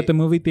give it to you at made. the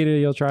movie theater,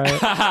 you'll try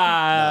it.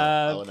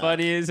 No,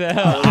 funny as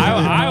hell.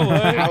 I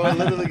would. I would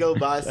literally go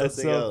buy something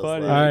That's so else.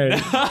 funny. All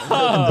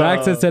right.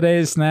 Back to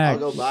today's snack.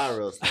 I'll go buy a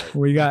real snack.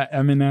 We got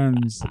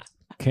M&M's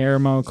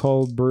caramel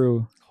cold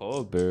brew.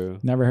 Cold brew.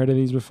 Never heard of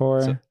these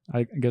before. So-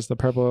 I guess the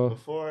purple.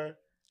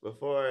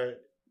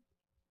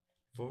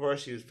 Before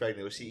she was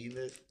pregnant, was she eating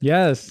this?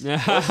 Yes.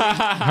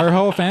 Her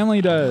whole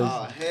family does.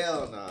 Oh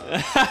hell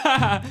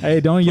no! Hey,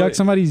 don't yuck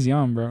somebody's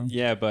yum, bro.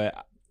 Yeah, but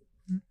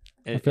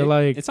I feel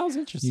like it sounds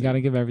interesting. You got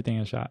to give everything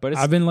a shot. But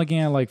I've been looking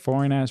at like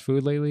foreign ass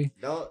food lately.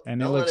 Don't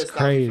And it let looks stop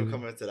crazy. me from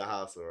coming into the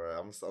house, alright?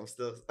 I'm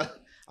still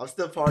I'm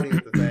still partying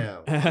with the fam.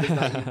 I'm just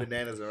not eating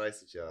bananas and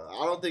rice with y'all.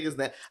 I don't think it's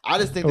that. I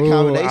just think the Ooh,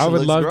 combination. I would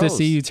looks love gross. to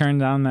see you turn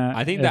down that.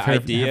 I think if the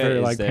idea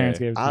is like there. parents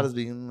gave it to I'll you. just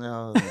be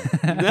no.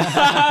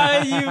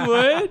 You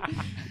would?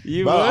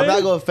 You Bro, would? I'm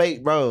not going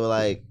fake, bro.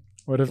 Like,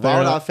 What if why they're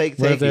would I like, fake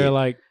what take if they're it?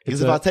 like?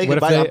 Because it's if I take a what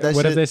if bite they, off that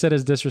what if shit- they said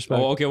it's disrespect?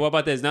 Oh, okay. What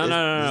about this? No. It's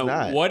No.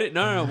 not. No.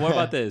 What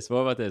about this? What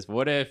about this?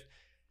 What if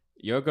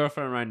your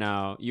girlfriend right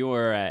now, you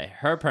were at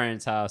her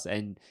parents' house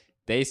and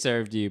they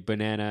served you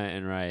banana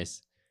and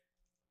rice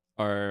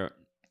or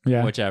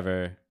Yeah,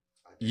 whichever?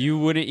 You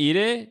wouldn't eat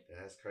it?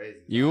 That's crazy.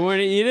 You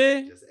wouldn't eat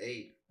it? Just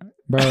ate.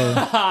 bro.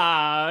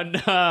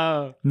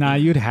 No. Nah,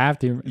 you'd have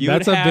to. You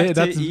That's would a have bit. to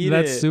That's eat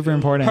that's it. super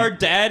important. Her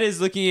dad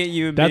is looking at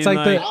you and That's being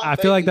like the. I'll I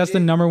feel like fake that's the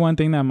it. number one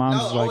thing that moms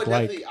No, I would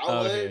like. definitely. I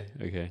Oh, would.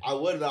 okay. I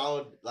would.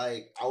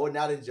 But I would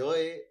not enjoy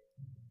it.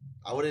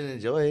 I wouldn't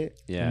enjoy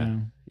it.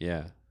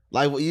 Yeah.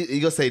 Like you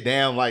gonna say,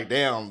 damn, like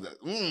damn. This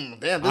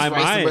I rice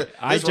might. and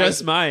I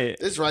just might.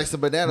 This rice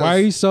and bananas. Why are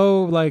you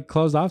so like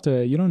closed off to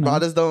it? You don't know. Bro, I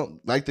just don't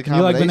like the You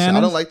like combination. I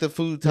bananas? don't like the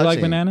food You touching. like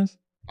bananas?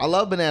 I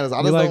love bananas. I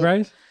You just like don't,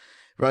 rice?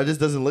 Bro, it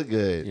just doesn't look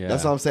good. Yeah.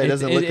 That's what I'm saying. It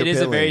doesn't look It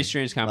is a very appealing.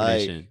 strange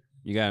combination.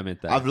 You gotta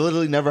admit that. I've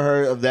literally never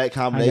heard of that I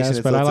combination guess,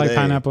 but until I like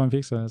today. pineapple and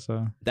pizza.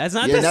 So That's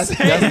not Yeah, the that's-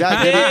 same. that's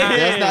not good- thing.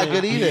 that's not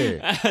good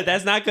either.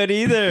 That's not good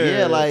either.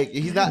 Yeah, like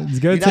he's not. it's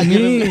good he's to not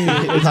me. giving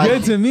It's like-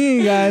 good to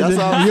me, guys. That's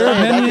what I'm Your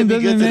saying. That opinion could be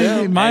doesn't good to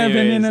make them. my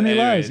opinion any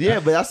Anyways. less. Yeah,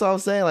 but that's what I'm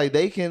saying. Like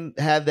they can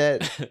have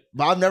that,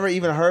 but I've never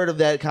even heard of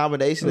that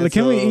combination. Like,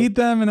 can we until, eat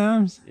them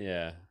M&Ms?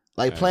 Yeah.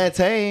 like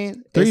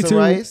plantain 3, and some 2.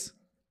 rice?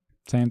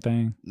 Same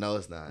thing. No,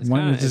 it's not. It's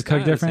One kinda- is just it's kinda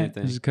cooked the different. same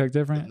thing. It's just cooked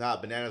different. Nah,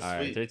 banana's All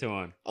right. sweet. 3, 2,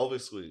 1. Over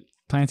sweet.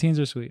 Plantains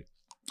are sweet.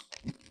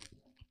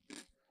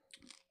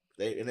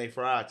 They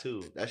fry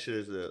too. That shit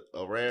is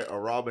a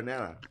raw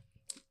banana.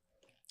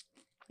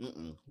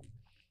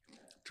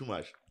 Too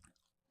much.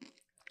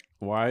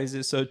 Why is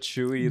it so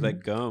chewy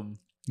like gum?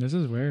 This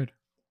is weird.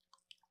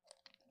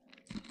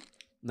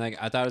 Like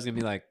I thought it was gonna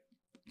be like.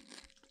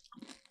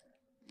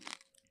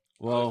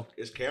 Well,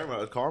 It's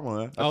caramel. It's caramel.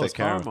 Huh? I Oh, said it's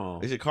caramel.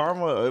 Is it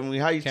caramel? I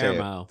mean, how you say it?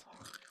 caramel,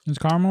 It's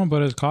caramel,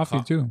 but it's coffee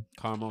Ca- too.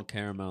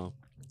 caramel.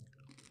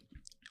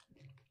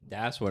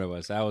 That's what it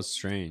was. That was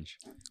strange.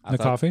 I The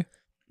thought coffee.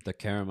 the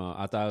caramel.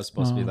 I thought it was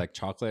supposed to be Oh. like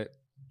chocolate.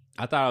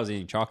 I thought I was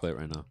eating chocolate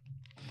right now.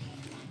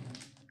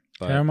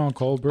 But Caramel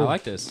cold brew. I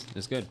like this.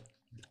 It's good.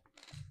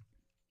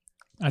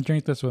 I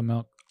drink this with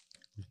milk.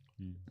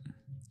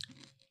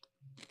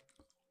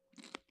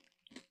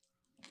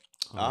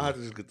 I'll have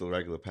to just get the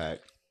regular pack,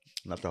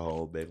 not the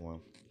whole big one.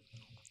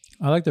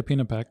 I like the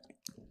peanut pack.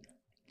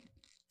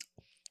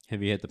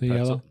 Have you had the The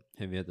pretzel? yellow?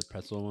 Have you had the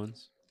pretzel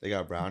ones? They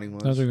got brownie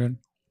ones. Those are good.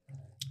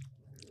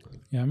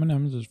 Yeah,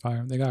 M&M's is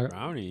fire. They got.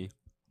 Brownie.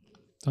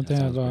 Don't That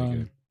they have? sounds pretty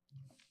good.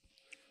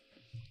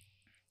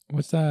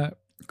 What's that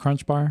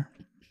crunch bar?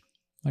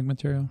 Like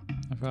material?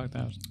 I feel like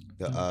that was.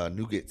 The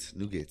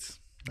nougats.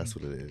 That's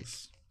what it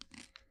is.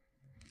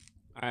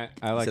 I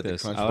You like said the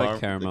this. crunch I like bar-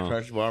 caramel. The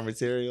crunch bar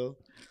material.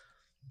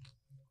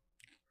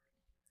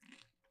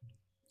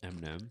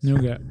 M&Ms.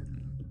 Nougat.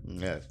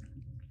 Yeah.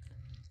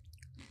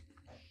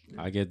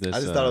 I get this. I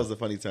just thought it was a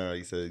funny term.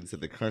 You said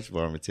the crunch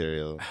bar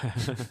material.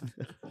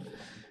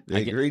 The I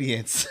get-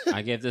 ingredients.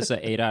 I give this an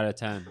 8 out of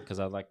 10 because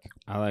I like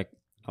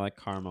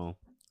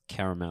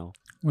caramel.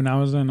 When I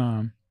was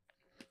in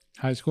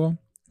high school,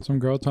 some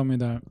girl told me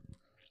that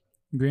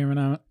green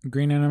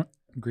Green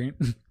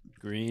M&Ms.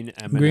 green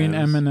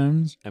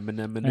M&Ms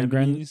M&M and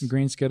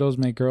green Skittles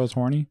make girls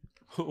horny.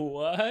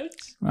 What?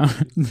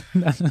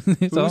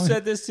 It's Who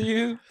said this to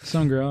you?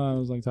 some girl I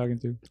was like talking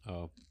to.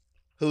 Oh.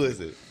 Who is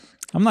it?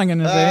 I'm not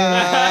gonna say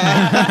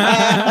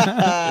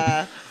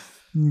it.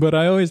 But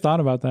I always thought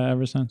about that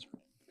ever since.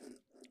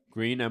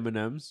 Green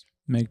M&Ms?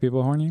 Make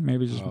people horny?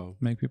 Maybe just Oh.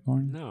 make people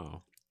horny.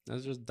 No.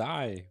 That's just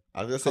dye.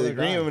 I was gonna say the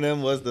Color green dye.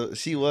 M&M was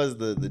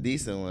the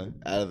decent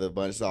one out of the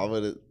bunch. So I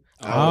would have.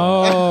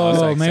 Oh,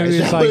 like maybe Is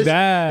it's that like what-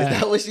 that. Is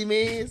that what she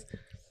means?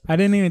 I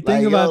didn't even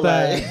think Like, about yo,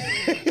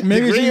 that. like,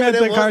 Maybe the she green meant the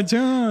M&M was-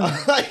 cartoon.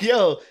 Like,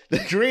 yo, the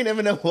green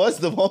M&M was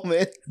the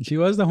moment. She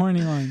was the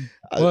horny one.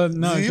 Well,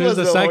 no, she was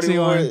the horny sexy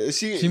one.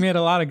 She She made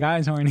a lot of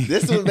guys horny.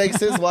 this would make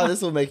sense. Why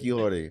this would make you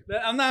horny?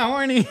 I'm not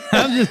horny.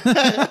 I'm just.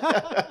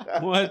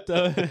 What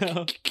the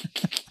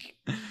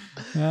hell?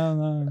 Hell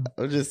no.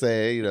 I'm just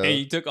saying, you know. Hey,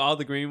 you took all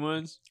the green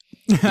ones?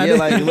 Yeah,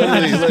 like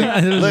literally,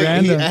 It was look, he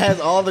random. has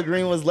all the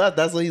green ones left.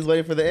 That's what he's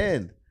waiting for the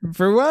end.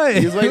 For what?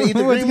 He's waiting to eat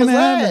the What's green ones gonna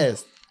happen?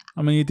 last.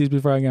 I'm gonna eat these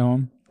before I get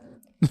home.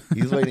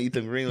 He was waiting to eat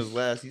them green was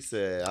last. He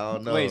said, I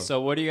don't know. Wait,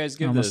 so what do you guys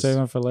give I'm this? gonna save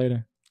them for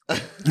later.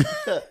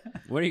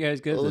 What do you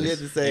guys give Well, we this?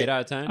 had to say- 8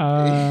 out of 10?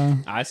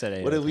 I said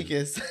 8 What out did of 10.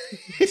 Weekend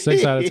say?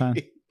 6 out of 10.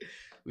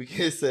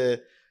 Weekend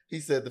said, he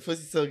said, the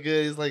pussy's so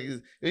good. It's like,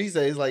 he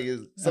said, it's like,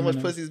 so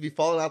much pussies be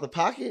falling out the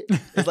pocket.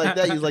 It's like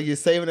that. He's like, you're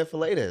saving it for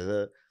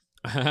later.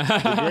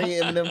 The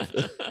green M&M.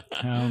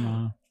 Hell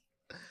no.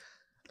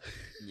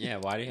 Yeah,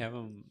 why do you have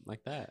them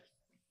like that?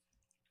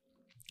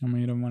 I'm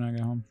gonna eat them when I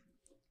get home.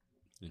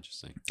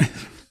 Interesting.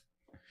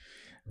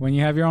 When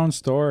you have your own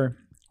store,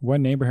 what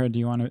neighborhood do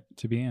you want it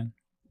to be in?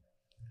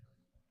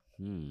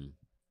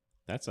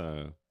 That's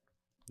a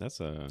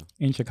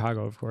In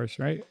Chicago, of course,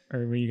 right?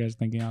 Or were you guys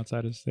thinking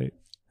outside of the state?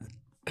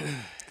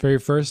 For your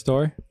first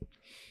store?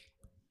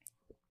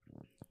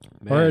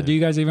 man, Or do you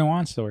guys even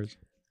want stores?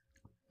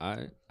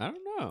 I don't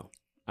know.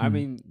 I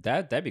mean,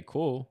 that'd be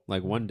cool,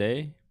 like one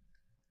day.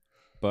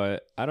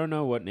 But I don't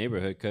know what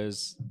neighborhood,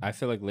 because I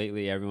feel like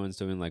lately everyone's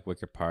doing like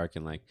Wicker Park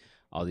and like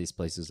all these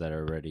places that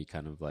are already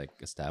kind of like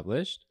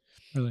established.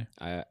 Really?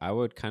 I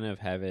would kind of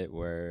have it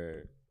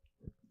where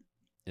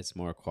it's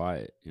more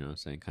quiet, you know what I'm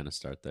saying? Kind of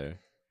start there.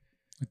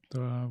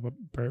 What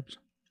burbs?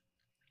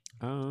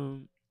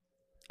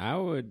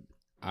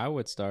 I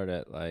would start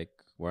at like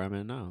where I'm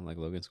at now, like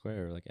Logan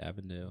Square or like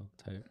Avondale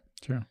type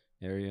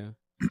area.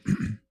 I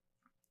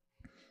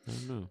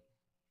don't know.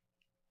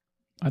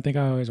 I think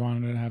I always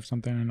wanted to have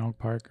something in Oak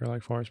Park or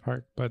like Forest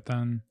Park, but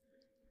then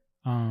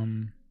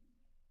I'm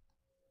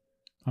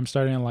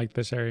starting to like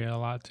this area a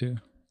lot too.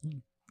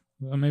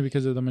 Well, maybe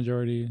because of the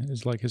majority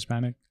is like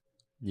Hispanic.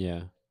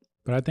 Yeah.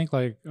 But I think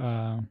like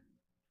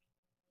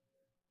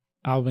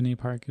Albany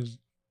Park is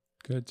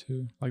good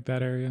too. Like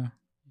that area.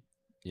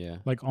 Yeah.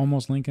 Like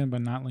almost Lincoln,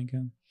 but not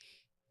Lincoln.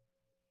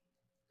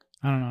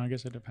 I don't know. I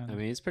guess it depends. I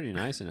mean, it's pretty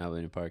nice in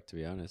Albany Park, to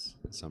be honest,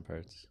 in some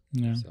parts.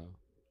 Yeah. So.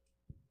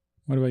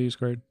 What about you,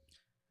 Squared?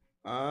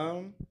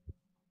 I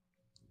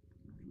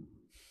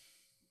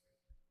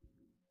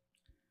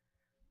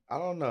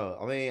don't know.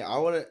 I mean, I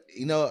want to,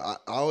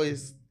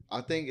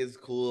 I think it's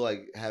cool,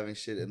 like, having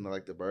shit in,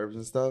 like, the burbs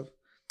and stuff.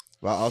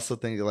 But I also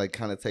think it, like,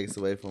 kind of takes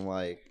away from,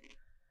 like,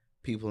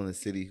 people in the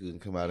city who can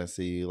come out and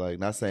see you. Like,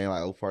 not saying,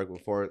 like, Oak Park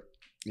before,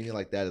 even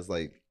like that is,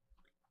 like,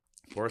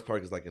 Forest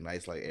Park is, like, a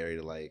nice, like, area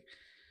to, like,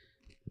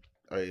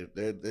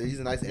 these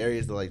are nice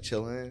areas to, like,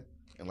 chill in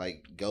and,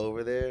 like, go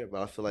over there.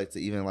 But I feel like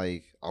to even,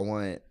 like, I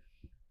want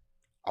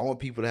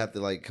people to have to,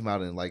 like, come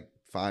out and, like,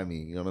 find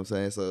me. You know what I'm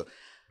saying? So,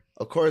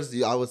 of course,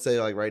 I would say,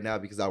 like, right now,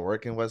 because I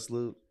work in West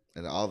Loop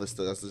and all this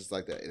stuff, that's just,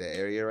 like, the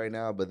area right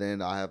now. But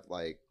then I have,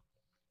 like,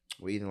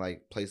 we're even,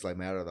 like, places like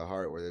Matter of the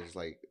Heart where they're just,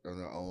 like, on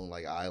their own,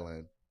 like,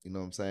 island. You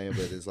know what I'm saying?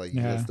 But it's, like,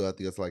 you still have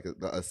to go to, like,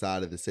 a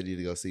side of the city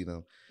to go see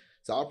them.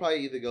 So I'll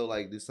probably either go,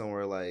 like, do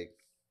somewhere, like,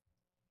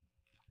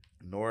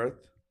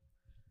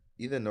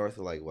 either north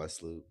or, like,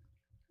 West Loop.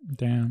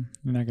 Damn.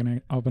 You're not going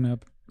to open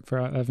up for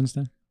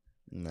Evanston?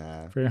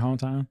 Nah. For your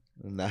hometown?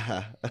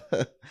 Nah.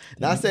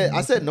 No, I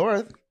said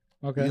north.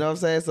 Okay. You know what I'm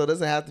saying? So it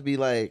doesn't have to be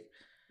like,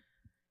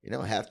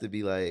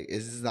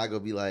 it's just not gonna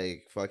be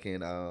like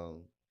fucking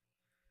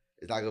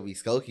it's not gonna be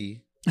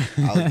Skokie.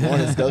 I was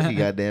born in Skokie,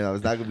 goddamn. I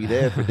was not gonna be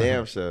there for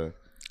damn sure.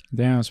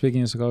 Damn,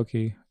 speaking of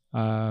Skokie,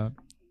 I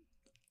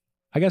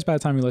guess by the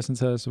time you listen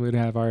to this, we'd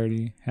have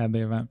already had the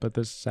event, but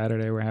this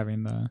Saturday we're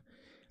having the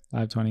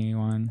Live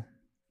 21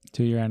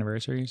 2-year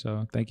anniversary.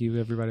 So thank you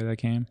everybody that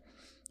came.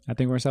 I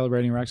think we're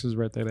celebrating Rex's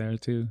birthday there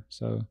too.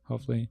 So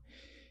hopefully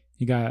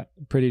he got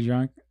pretty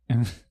drunk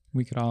and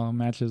we could all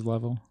match his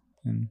level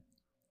and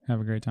have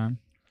a great time.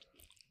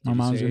 My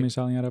mom's gonna be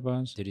selling out at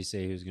Buzz. Did he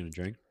say he was gonna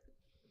drink?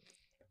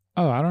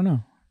 Oh, I don't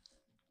know.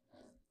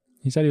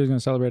 He said he was gonna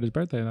celebrate his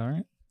birthday though,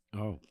 right?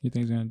 Oh. You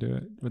think he's gonna do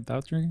it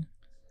without drinking?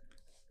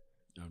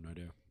 I have no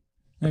idea.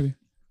 Maybe.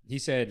 He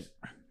said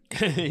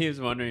he was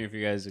wondering if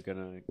you guys are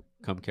gonna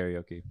come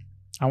karaoke.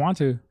 I want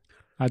to.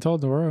 I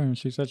told Aurora and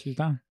she said she's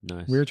down.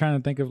 Nice. We were trying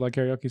to think of like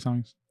karaoke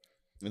songs.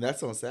 And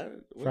that's on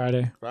Saturday?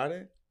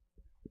 Friday.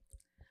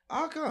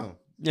 I'll come.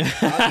 But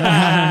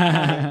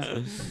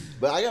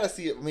I gotta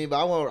see it. I mean,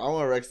 but I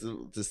want Rex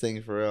to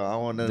sing for real. I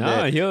want none of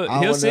that.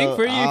 He'll sing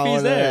for you if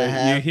he's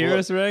there. You hear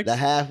us, Rex? The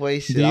halfway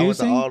shit. Do I you want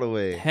sing? the all the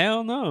way.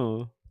 Hell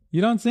no.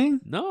 You don't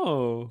sing?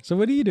 No. So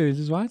what do you do?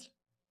 Just watch?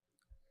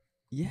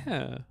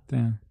 Yeah.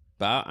 Damn.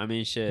 But I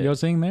mean, shit. You'll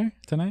sing there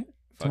tonight?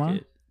 Tomorrow?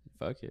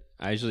 Fuck it.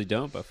 I usually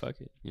don't, but fuck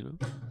it. You know.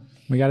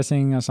 We got to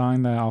sing a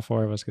song that all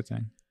four of us could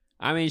sing.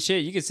 I mean,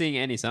 shit. You can sing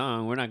any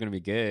song. We're not gonna be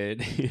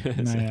good.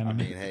 I mean,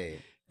 hey.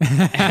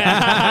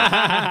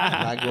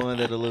 Not going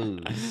there to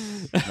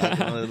lose.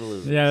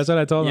 Yeah, that's what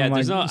I told him.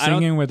 Like,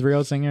 singing with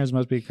real singers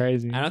must be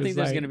crazy. I don't think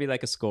there's gonna be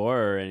like a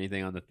score or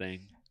anything on the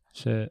thing.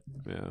 Shit.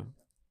 Yeah.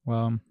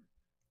 Well,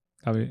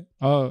 yeah.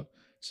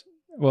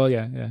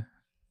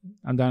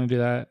 I'm down to do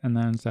that, and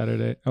then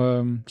Saturday.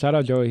 Shout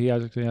out Joey. He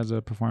actually has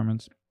a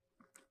performance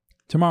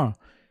tomorrow,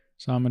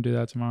 so I'm gonna do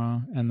that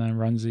tomorrow. And then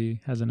Runzi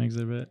has an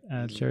exhibit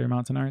at Cherry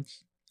Mountain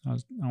Arts. I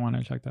want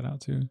to check that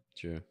out too.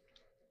 Sure.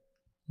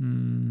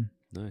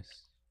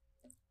 Nice.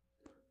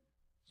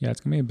 Yeah,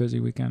 it's gonna be a busy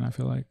weekend. I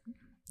feel like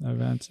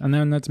events. And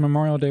then that's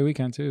Memorial Day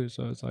weekend too,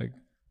 so it's like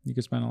you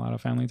could spend a lot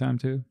of family time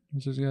too,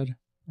 which is good.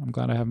 I'm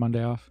glad I have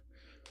Monday off.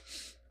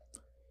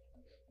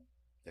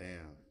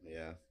 Damn,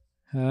 yeah.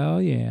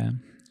 Hell yeah.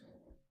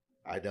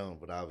 I don't,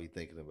 but I'll be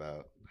thinking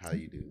about how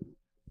you do.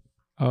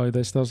 Oh,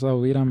 they still sell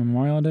weed on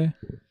Memorial Day?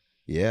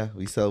 Yeah,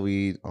 we sell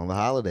weed on the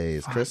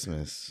holidays,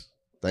 Christmas,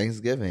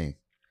 Thanksgiving.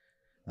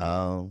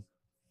 What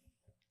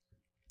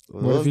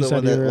was the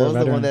one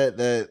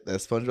that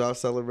SpongeBob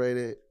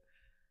celebrated?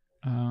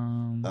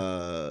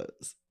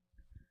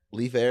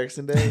 Leif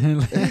Erikson Day.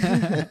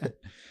 That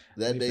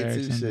Leif day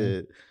Erikson too.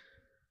 Shit.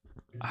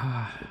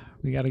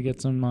 We got to get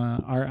some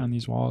art on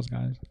these walls,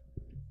 guys.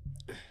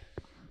 I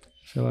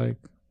feel like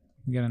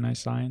we got a nice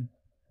sign.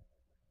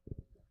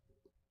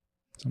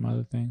 Some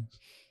other things.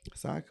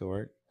 Sign could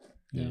work.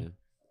 Yeah.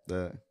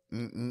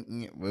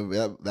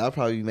 That'll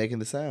probably be making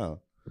the sound.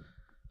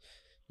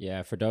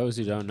 Yeah, for those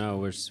who don't know,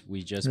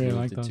 we just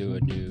moved into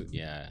a new.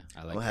 Yeah,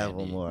 I like. We'll have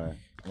one more.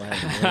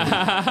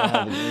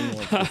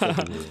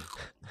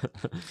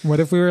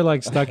 What if we were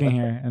like stuck in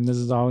here and this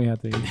is all we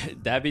had to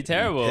eat? That'd be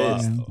terrible.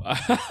 What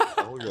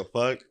the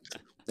fuck?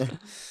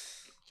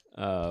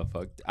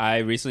 Fuck. I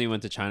recently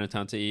went to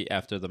Chinatown to eat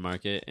after the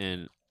market,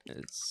 and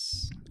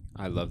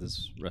I love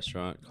this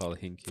restaurant called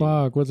Hinky.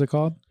 Fuck, what's it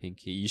called?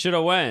 Hinky. You should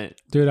have went.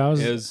 Dude, I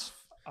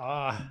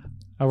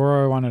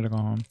wanted to go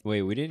home.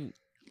 Wait, we didn't.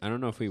 I don't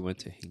know if we went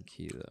to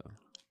Hinky though.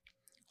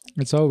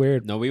 It's so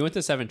weird. No, we went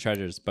to Seven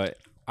Treasures, but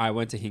I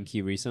went to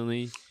Hinky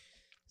recently.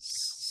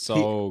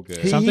 So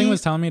good. Something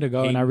was telling me to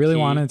go, and I really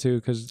wanted to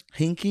because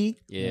Hinky.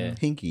 Yeah,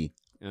 Hinky.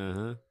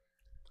 It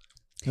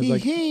was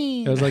like your.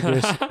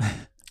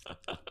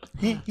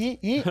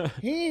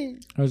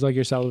 It was like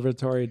your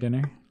celebratory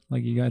dinner.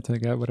 Like you got to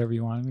get whatever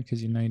you wanted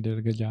because you know you did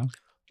a good job.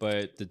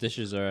 But the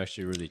dishes are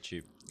actually really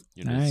cheap.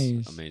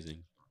 Nice.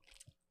 Amazing.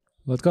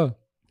 Let's go.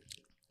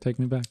 Take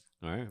me back.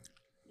 All right.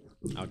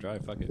 I'll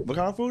drive. Fuck it. What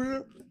kind of food is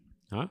it?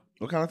 Huh?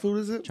 What kind of food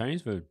is it?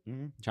 Chinese food.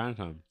 Mm-hmm.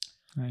 Chinatown.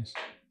 Nice.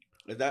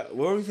 Is that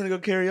where are we finna go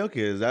karaoke?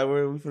 Is that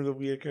where we finna go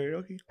be at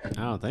karaoke? I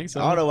don't think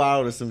so. I don't know why I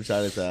would assume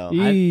Chinatown.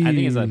 I think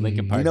it's like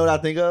Lincoln Park. You know what I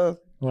think of?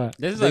 What?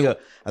 This is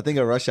I think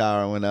of Rush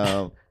Hour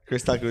when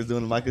Chris Tucker was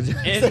doing the Michael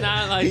Jackson. It's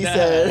not like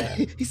that.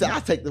 He said,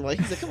 I'll take the mic.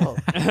 He said, come on.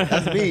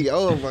 That's me.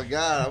 Oh my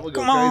God. I'm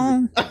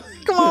gonna go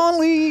crazy. Come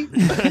on, Lee.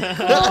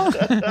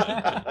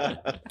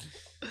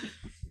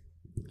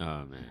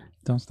 Oh man.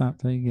 Don't stop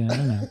till you get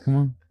it now. Come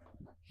on.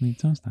 Lee,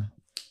 don't stop.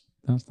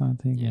 Don't stop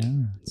till you get it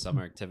now.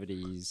 Summer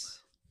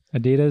activities.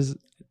 Adidas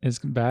is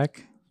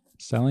back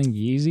selling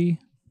Yeezy.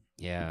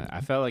 Yeah, I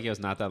felt like it was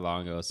not that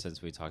long ago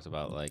since we talked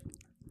about like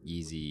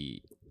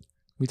Yeezy.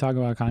 We talk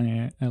about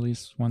Kanye at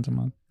least once a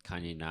month.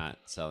 Kanye not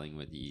selling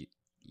with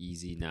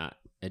Yeezy, not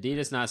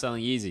Adidas not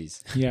selling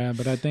Yeezys. Yeah,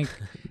 but I think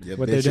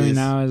what they're doing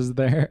now is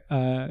they're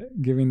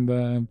giving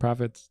the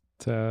profits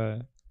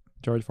to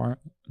George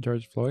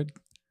Floyd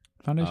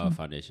Foundation. Oh,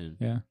 foundation.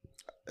 Yeah.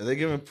 They're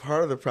giving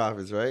part of the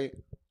profits, right?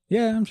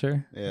 Yeah, I'm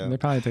sure. Yeah. They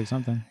probably take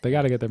something. They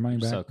got to get their money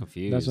I'm back. so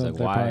confused. That's what like,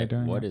 they're why?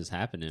 doing. What is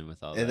happening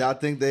with all that? And I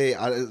think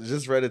I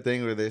just read a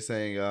thing where they're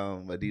saying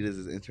Adidas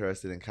is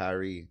interested in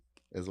Kyrie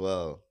as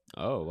well.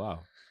 Oh, wow.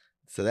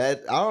 So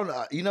that, I don't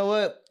know. You know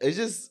what? It's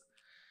just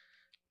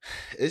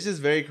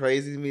very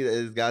crazy to me that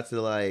it's got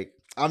to like,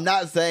 I'm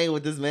not saying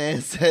what this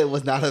man said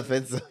was not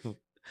offensive,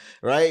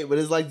 right? But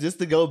it's like just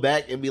to go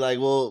back and be like,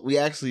 well, we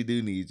actually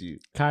do need you.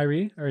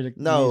 Kyrie? Or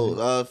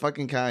no,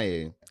 fucking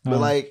Kanye. But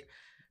like,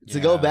 to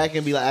go back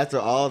and be like, after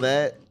all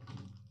that,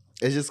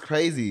 it's just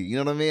crazy. You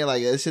know what I mean?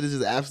 Like, that shit is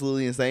just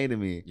absolutely insane to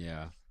me.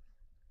 Yeah.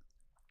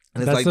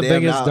 And that's like, the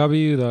biggest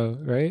W, though,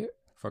 right?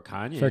 For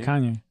Kanye. For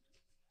Kanye.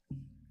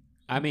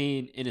 I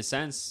mean, in a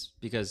sense,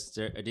 because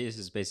Adidas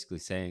is basically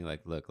saying,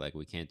 like, look, like,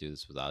 we can't do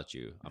this without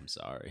you. I'm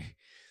sorry.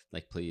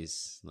 Like,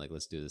 please, like,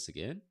 let's do this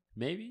again.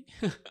 Maybe.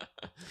 I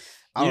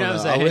don't know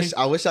what I'm saying?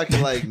 I wish I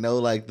could, like, know,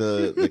 like,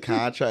 the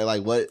contract,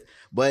 like, what,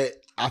 but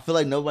I feel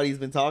like nobody's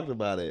been talking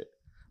about it.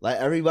 Like,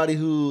 everybody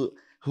who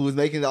was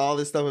making all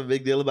this stuff a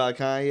big deal about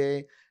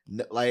Kanye,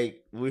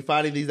 like, we're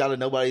finding these out and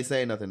nobody's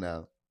saying nothing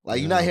now.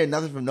 Like, you're not hearing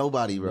nothing from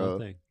nobody, bro.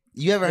 Nothing.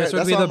 You ever heard? This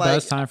would be the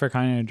best time for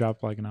Kanye to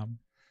drop, like, an album.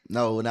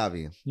 No, it would not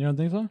be. You don't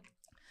think so?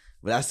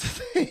 But that's the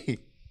thing.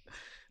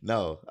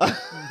 No.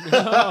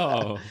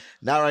 No.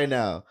 Not right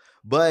now.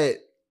 But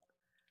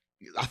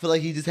I feel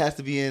like he just has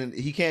to be in,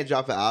 he can't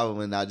drop an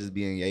album and not just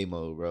be in yay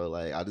mode, bro.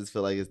 Like, I just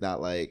feel like it's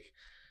not like,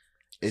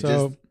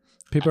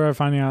 people are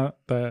finding out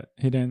that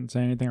he didn't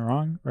say anything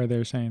wrong, or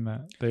they're saying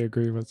that they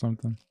agree with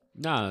something.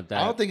 No, I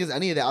don't think it's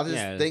any of that. I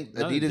just think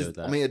Adidas,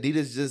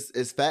 Adidas just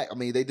is fact. I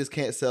mean, they just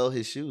can't sell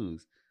his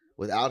shoes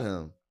without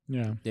him.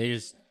 Yeah. They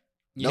just,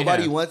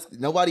 nobody wants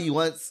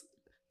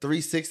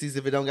 360s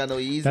if it don't got no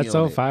Yeezy. That's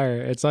so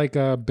fire. It's like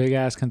a big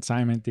ass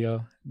consignment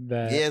deal.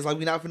 It's like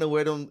we're not gonna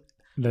wear them.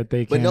 That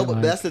they can't.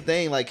 But that's the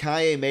thing. Like,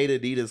 Kanye made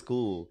Adidas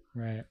cool.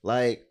 Right.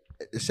 Like,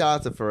 shout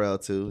out to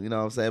Pharrell too. You know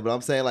what I'm saying? But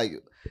I'm saying, like,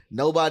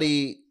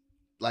 nobody,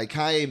 like,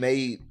 Kanye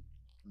made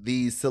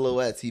these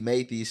silhouettes. He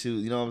made these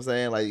shoes. You know what I'm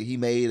saying? Like, he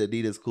made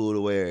Adidas cool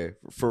to wear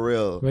for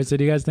real. Wait, so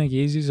do you guys think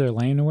Yeezys are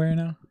lame to wear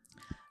now?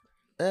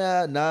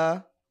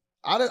 Nah.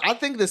 I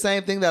think the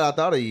same thing that I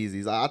thought of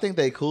Yeezys. I think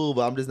they cool,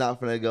 but I'm just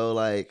not gonna go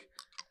like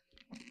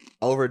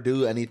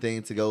overdo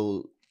anything to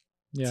go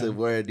to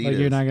wear Adidas. Like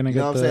you're not gonna get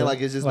you know what I'm saying?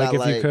 Like it's just like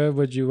not if you could,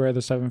 would you wear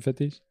the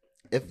 750s?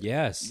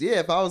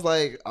 If I was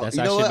like, that's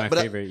you know actually what?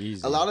 my favorite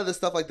Yeezy. A lot of the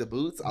stuff like the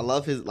boots, I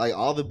love his like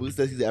all the boots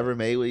that he's ever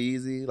made with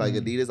Yeezy, like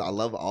Adidas. I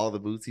love all the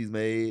boots he's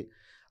made.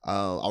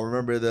 I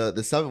remember the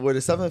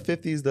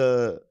 750s,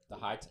 the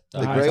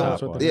gray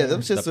ones. Yeah,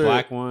 them shits the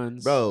black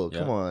ones, bro.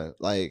 Come on,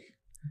 like.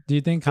 Do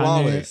you think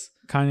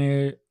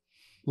Kanye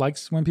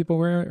likes when people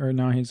wear it, or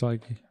no? He's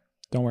like,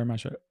 don't wear my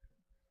shit.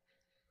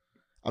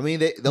 I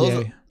mean, it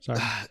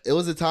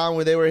was a time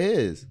when they were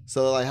his.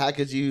 So like, how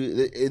could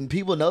you? And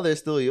people know they're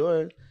still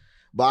yours.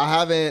 But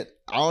I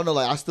don't know.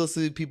 Like, I still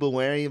see people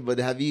wearing. But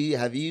have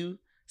you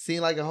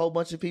seen like a whole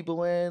bunch of people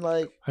wearing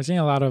like? I've seen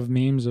a lot of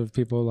memes of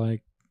people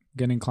like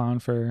getting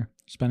clowned for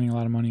spending a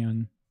lot of money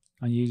on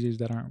Yeezys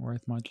that aren't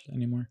worth much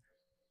anymore.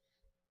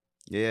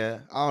 Yeah,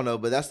 I don't know,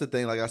 but that's the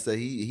thing. Like I said,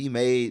 he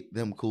made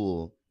them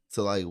cool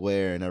to like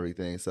wear and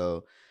everything.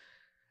 So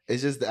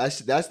it's just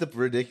that's the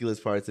ridiculous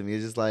part to me.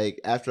 It's just like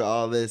after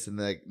all this and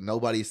like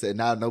nobody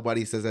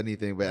says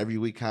anything, but every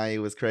week Kanye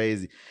was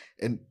crazy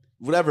and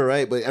whatever,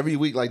 right? But every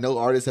week like no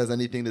artist has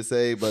anything to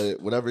say,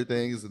 but whatever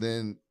things. And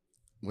then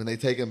when they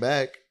take him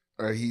back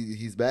or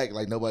he's back,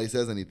 like nobody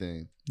says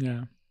anything.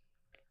 Yeah,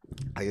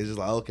 like it's just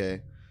like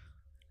okay.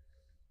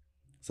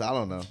 So I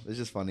don't know. It's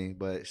just funny,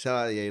 but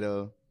shout out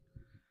Yato.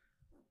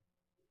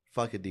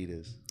 Fuck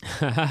Adidas.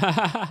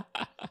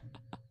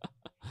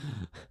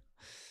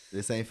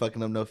 This ain't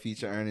fucking up no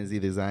future earnings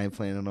either. 'Cause I ain't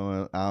planning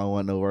on. I don't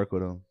want no work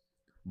with them.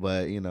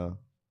 But you know,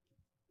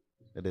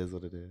 it is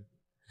what it is.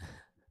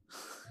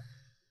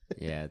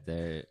 Yeah,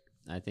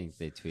 I think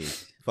they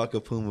tweaked. Fuck a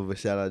Puma, but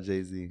shout out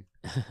Jay-Z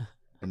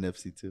and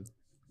Nipsey too.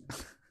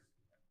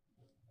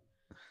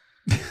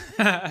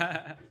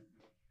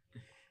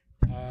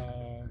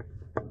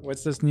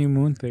 What's this new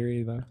moon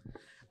theory though?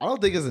 I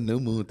don't think it's a new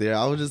moon theory.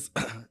 I was just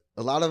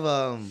a lot of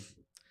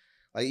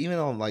like even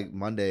on like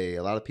Monday,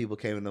 a lot of people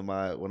came into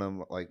my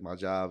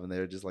job and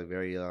they're just like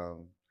very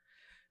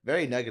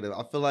negative.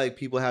 I feel like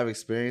people have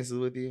experiences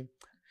with you.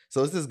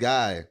 So it's this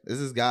guy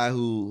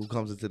who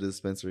comes into the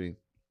dispensary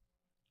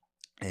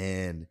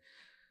and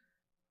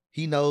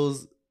he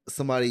knows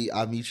somebody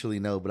I mutually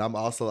know, but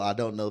I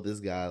don't know this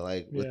guy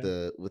like with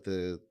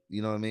the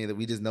you know what I mean, that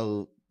we just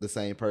know the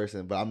same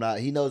person, but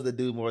he knows the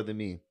dude more than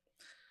me.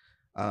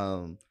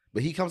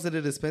 But he comes to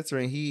the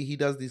dispensary and he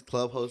does these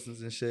club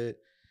hostings and shit.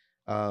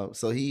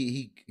 So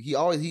he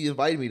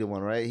invited me to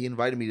one, right? He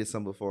invited me to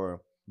some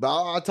before.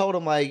 But I told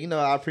him like, you know,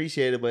 I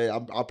appreciate it, but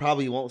I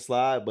probably won't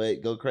slide,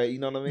 but go crazy, you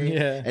know what I mean?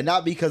 Yeah. And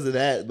not because of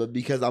that, but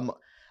because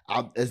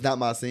it's not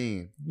my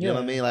scene. You know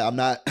what I mean?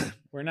 Like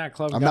we're not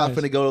club I'm guys. not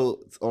finna go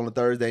on a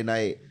Thursday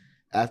night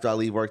after I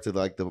leave work to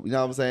like you know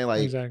what I'm saying?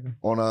 Like exactly.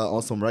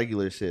 on some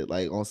regular shit.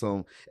 Like on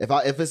some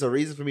if it's a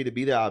reason for me to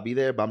be there, I'll be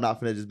there, but I'm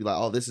not finna just be like,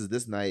 oh, this is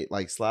this night,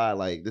 like slide,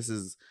 like this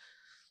is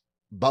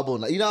bubble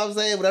night. You know what I'm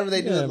saying? Whatever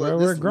they do, bro,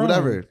 we're grown.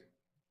 whatever.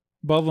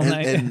 Bubble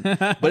night.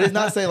 But it's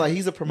not saying like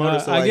he's a promoter,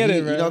 so like I get it,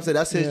 you know what I'm saying?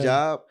 That's his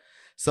job.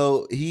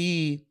 So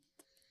he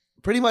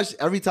pretty much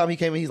every time he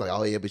came in, he's like,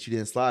 oh yeah, but you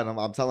didn't slide. And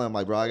I'm telling him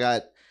like, bro, I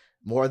got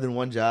more than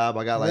one job.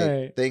 I got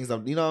like things,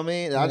 you know what I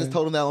mean? And I just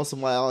told him that on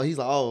some like, oh, he's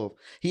like, oh,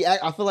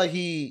 I feel like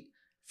he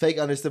fake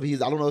understood.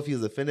 I don't know if he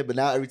was offended, but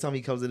now every time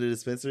he comes into the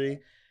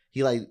dispensary,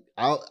 he like,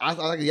 I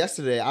like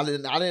yesterday, I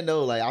didn't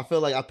know. Like, I feel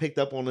like I picked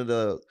up on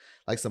it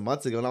like some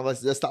months ago, and I'm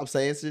like, just stop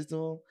saying shit to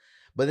him.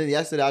 But then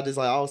yesterday, I just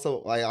like,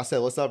 also like I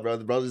said, what's up, bro?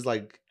 The bro just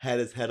like had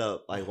his head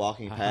up, like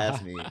walking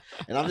past me,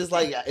 and I'm just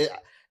like.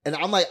 And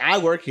I'm like, I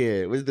work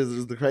here, which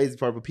is the crazy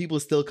part, but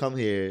people still come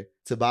here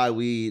to buy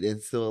weed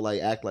and still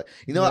like act like,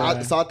 you know,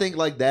 so I think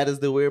like that is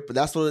the weird, but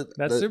that's what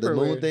the moon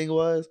weird thing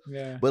was.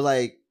 Yeah. But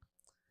like,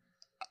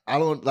 I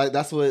don't like,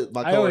 that's what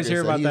my coworker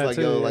said. He's like,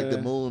 too, like the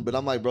moon, but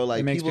I'm like, bro,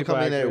 like people come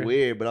in there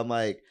weird, but I'm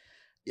like,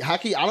 how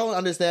can I don't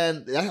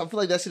understand. I feel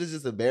like that shit is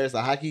just embarrassing.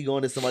 Like, how can you go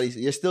into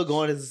you're still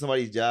going into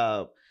somebody's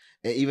job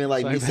and even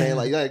like me saying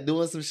like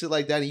doing some shit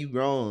like that and you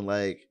grown,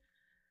 like.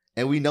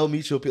 And we know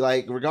mutual people.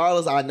 Like,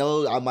 regardless, I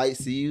know I might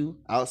see you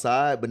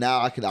outside, but now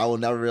I will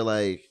never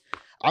like.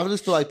 I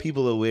just feel like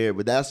people are weird,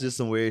 but that's just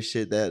some weird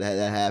shit that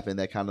happened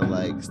that kind of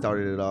like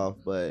started it off.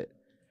 But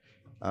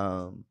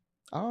I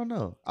don't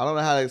know. I don't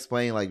know how to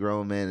explain like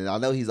grown men, and I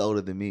know he's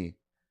older than me,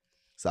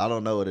 so I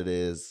don't know what it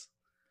is.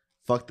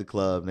 Fuck the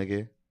club,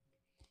 nigga.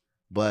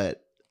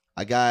 But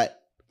I got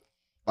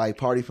like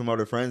party from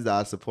other friends that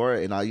I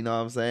support, and you know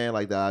what I'm saying,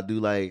 like that I do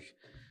like.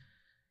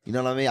 You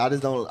know what I mean? I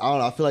don't know.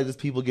 I feel like just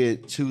people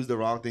choose the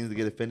wrong things to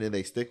get offended and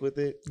they stick with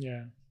it.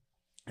 Yeah.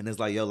 And it's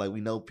like, yo, like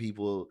we know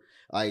people.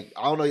 Like,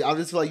 I don't know. I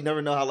just feel like you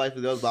never know how life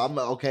goes. But I'm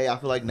okay. I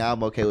feel like now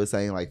I'm okay with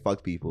saying like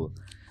fuck people.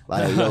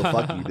 Like, yo,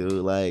 fuck you, dude.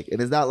 Like, and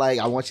it's not like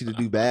I want you to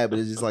do bad, but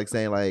it's just like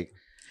saying like,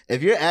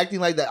 if you're acting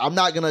like that, I'm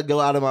not gonna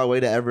go out of my way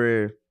to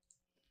ever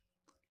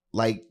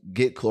like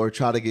get cool or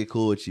try to get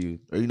cool with you,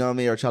 or you know what I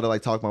mean, or try to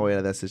like talk my way out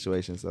of that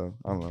situation. So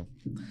I don't know.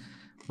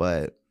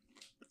 But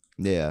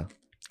yeah.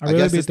 I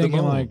really be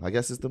thinking I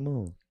guess it's the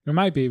moon. It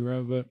might be,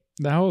 bro, but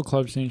the whole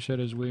club scene shit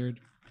is weird.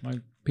 Like,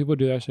 people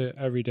do that shit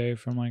every day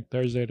from, like,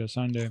 Thursday to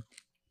Sunday.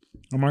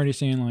 I'm already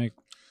seeing, like,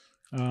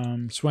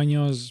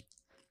 Sueños,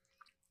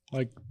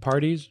 like,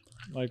 parties.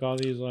 Like, all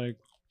these, like,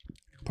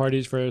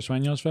 parties for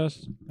Sueños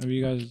Fest. Have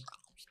you guys...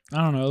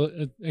 I don't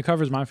know. It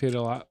covers my feed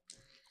a lot.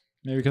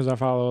 Maybe because I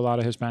follow a lot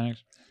of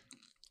Hispanics.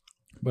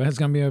 But it's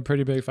going to be a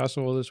pretty big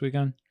festival this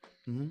weekend.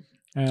 Mm-hmm.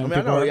 And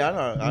I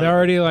know. They're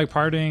already, like,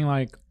 partying,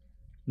 like,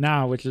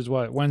 now, which is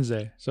what?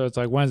 Wednesday. So it's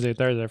like Wednesday,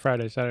 Thursday,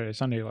 Friday, Saturday,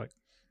 Sunday. Like,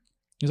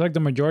 it's like the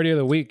majority of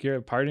the week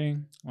you're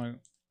partying. Like,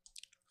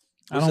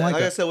 I don't like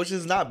I said, which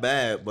is not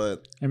bad,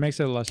 but it makes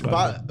it less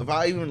fun. If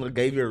I even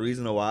gave you a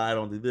reason of why I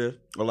don't do this,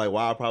 or like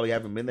why I probably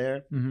haven't been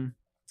there,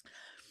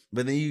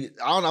 but then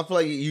I don't know, I feel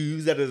like you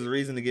use that as a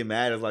reason to get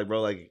mad. It's like,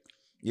 bro, like,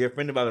 you're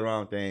offended by the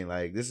wrong thing.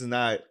 Like, this is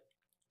not.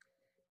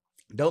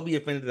 Don't be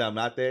offended that I'm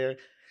not there,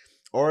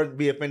 or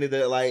be offended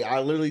that, like, I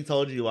literally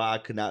told you why I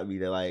could not be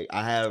there. Like,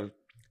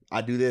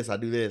 I do this,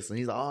 and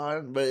he's like,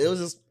 oh, but it was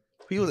just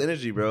people's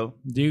energy, bro.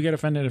 Do you get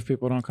offended if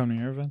people don't come to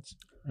your events,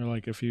 or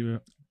like if you,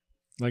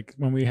 like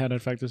when we had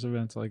Effectus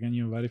events, like and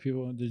you invited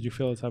people, did you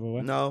feel the type of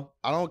way? No,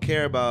 I don't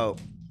care about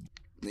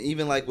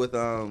even like with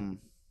I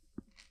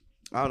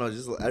don't know,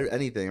 just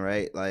anything,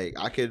 right? Like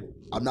I can't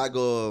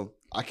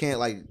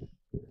like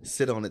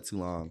sit on it too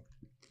long.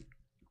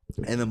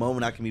 In the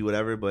moment, I can be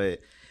whatever, but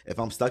if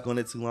I'm stuck on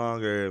it too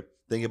long or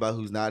thinking about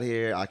who's not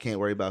here, I can't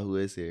worry about who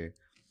is here.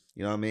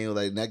 You know what I mean?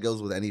 Like that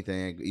goes with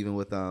anything, even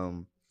with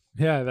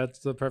Yeah, that's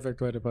the perfect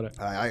way to put it.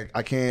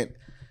 I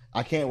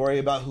can't worry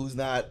about who's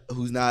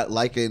not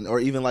liking, or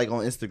even like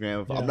on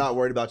Instagram. Yeah. I'm not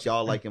worried about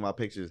y'all liking my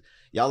pictures.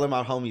 Y'all are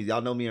my homies.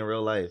 Y'all know me in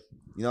real life.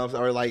 You know what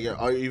I'm saying?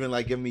 Or even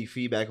like giving me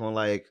feedback on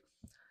like,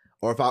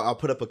 or if I'll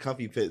put up a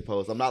comfy fit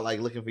post. I'm not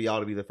like looking for y'all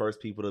to be the first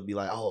people to be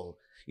like, oh,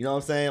 you know what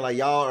I'm saying? Like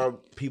y'all are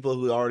people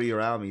who are already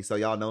around me, so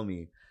y'all know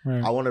me.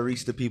 Right. I want to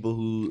reach the people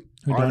who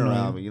aren't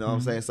around me. You know what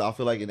I'm saying? So I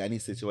feel like in any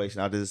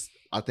situation,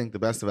 I think the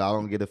best of it. I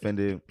don't get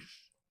offended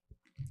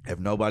if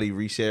nobody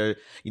reshare.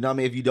 You know what I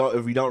mean? If you don't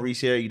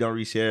reshare, you don't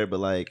reshare. But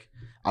like,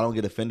 I don't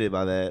get offended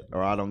by that,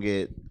 or I don't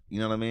get. You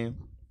know what I mean?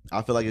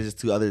 I feel like it's just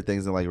two other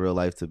things in like real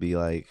life to be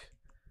like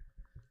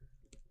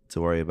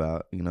to worry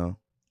about. You know?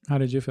 How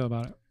did you feel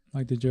about it?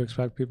 Like, did you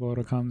expect people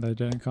to come that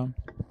didn't come?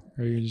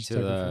 Or you just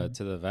to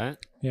the event?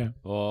 Yeah.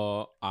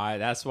 Well,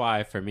 that's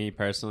why for me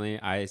personally,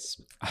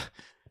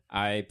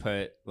 I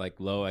put like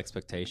low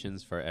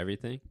expectations for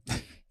everything.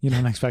 You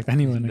don't expect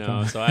anyone to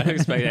come. No, so I don't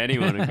expect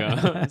anyone to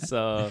come.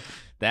 So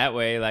that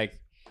way, like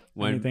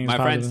when my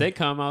friends did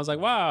come, I was like,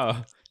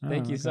 wow,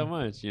 thank you so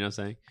much. You know what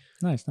I'm saying?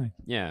 Nice.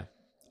 Yeah.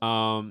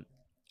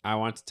 I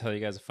want to tell you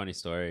guys a funny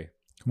story.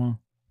 Come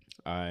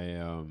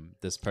on.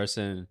 This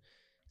person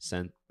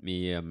sent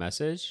me a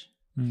message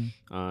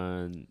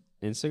on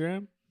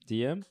Instagram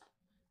DM,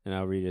 and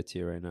I'll read it to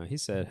you right now. He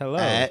said,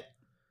 hello.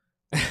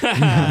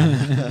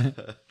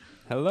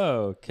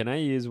 Hello, can I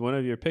use one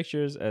of your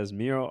pictures as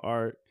mural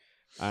art?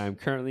 I am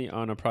currently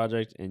on a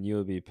project and you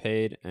will be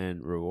paid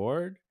and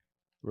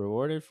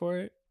rewarded for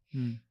it.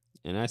 And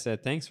I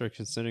said, thanks for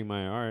considering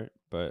my art,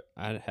 but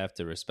I'd have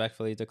to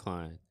respectfully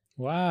decline.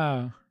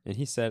 Wow. And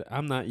he said,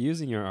 I'm not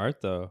using your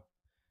art though.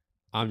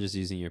 I'm just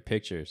using your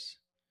pictures.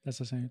 That's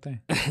the same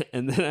thing.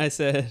 And then I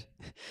said,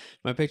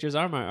 my pictures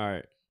are my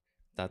art. ...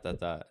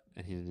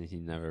 And he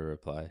never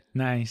replied.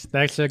 Nice.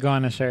 That should go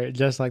on a shirt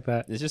just like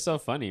that. It's just so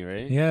funny,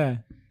 right? Yeah,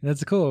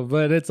 that's cool.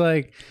 But it's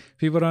like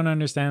people don't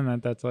understand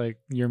that that's like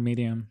your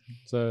medium.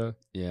 So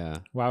yeah,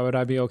 why would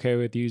I be okay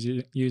with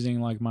using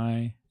like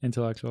my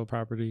intellectual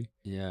property?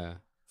 Yeah,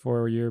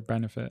 for your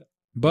benefit.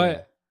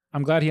 But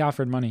I'm glad he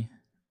offered money.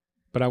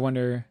 But I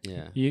wonder.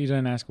 Yeah, you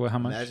didn't ask how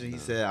much. Imagine he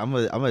said, "I'm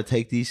gonna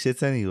take these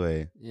shits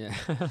anyway." Yeah.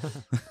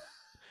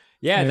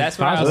 Yeah, that's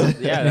what I was.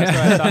 Yeah, that's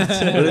what I thought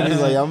too. What if he's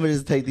like, I'm gonna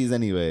just take these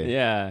anyway?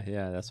 Yeah,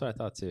 that's what I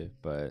thought too.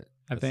 But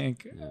I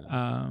think,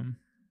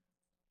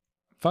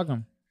 fuck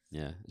them.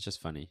 Yeah, it's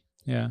just funny.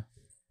 Yeah,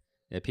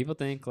 people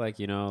think like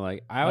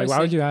like I always. Why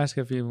would you ask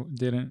if you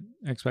didn't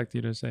expect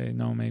you to say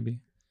no? Maybe.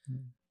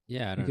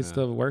 Yeah, I don't know. He could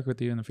still work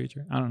with you in the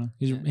future. I don't know.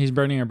 He's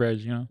burning a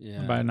bridge,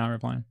 by not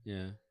replying.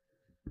 Yeah,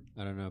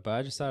 I don't know, but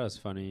I just thought it was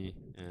funny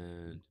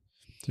and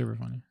super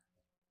funny.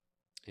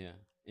 Yeah.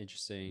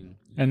 Interesting.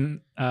 And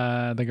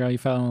the girl you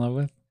fell in love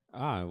with?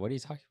 What are you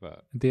talking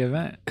about? At the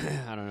event.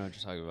 I don't know what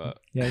you're talking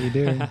about. Yeah, you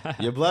do.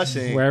 You're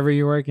blushing. Wherever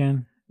you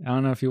working. I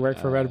don't know if you work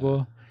for Red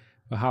Bull,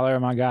 but holler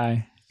at my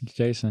guy,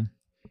 Jason.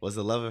 Was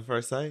it love at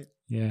first sight?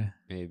 Yeah.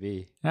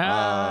 Maybe.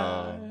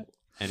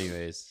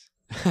 Anyways.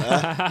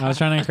 I was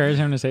trying to encourage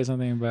him to say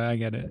something, but I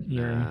get it.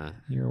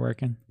 You're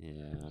working. Yeah,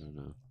 I don't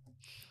know.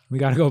 We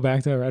got to go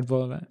back to a Red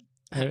Bull event.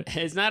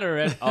 It's not a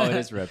Red. Oh, it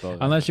is Red Bull.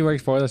 Unless you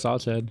worked for the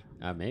Salt Shed.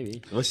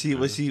 Maybe. Was she?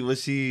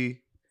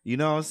 You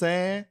know what I'm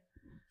saying?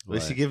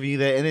 Was she giving you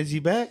that energy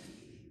back?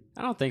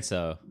 I don't think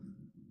so.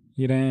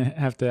 You didn't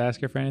have to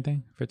ask her for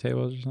anything, for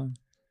tables or something.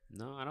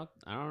 No, I don't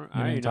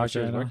even know if she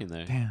was working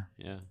there. Damn.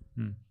 Yeah.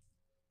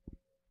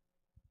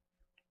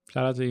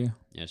 Shout out to you.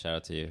 Yeah, shout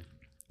out to you.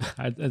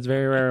 It's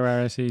very rare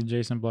where I see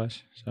Jason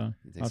blush. So.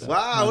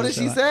 Wow, what did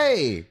she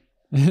say?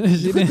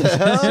 She didn't.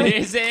 She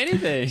didn't say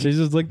anything. She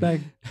just looked like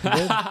good,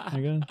 I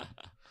guess.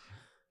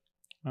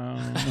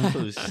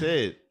 Oh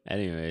shit.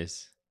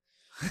 Anyways,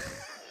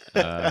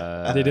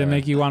 did it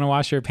make you want to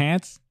wash your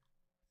pants?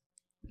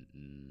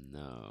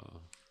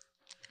 No.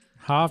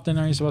 How often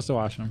are you supposed to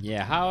wash them?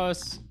 Yeah. How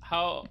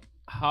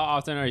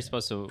often are you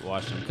supposed to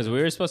wash them? Because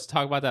we were supposed to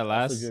talk about that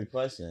last. That's a good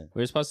question.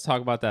 We were supposed to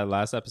talk about that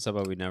last episode,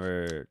 but we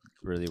never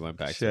really went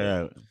back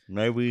to it.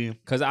 Maybe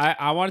Because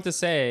I wanted to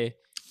say,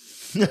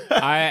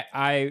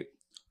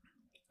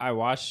 I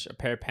washed a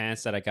pair of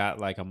pants that I got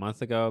like a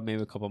month ago,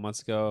 maybe a couple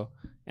months ago,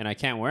 and I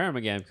can't wear them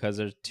again because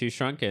they're too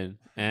shrunken.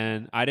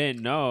 And I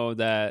didn't know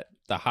that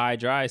the high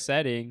dry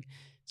setting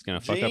is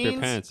gonna fuck up your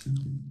pants.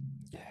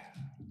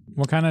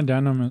 What kind of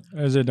denim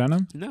is it?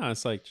 Denim? No,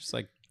 it's like just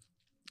like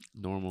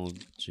normal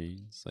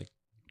jeans, like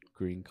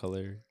green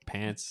color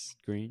pants,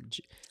 green.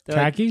 They're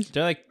Khakis?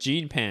 They're like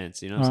jean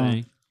pants. You know what I'm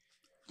saying?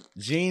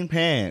 jean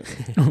pants,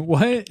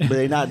 What? but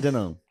they're not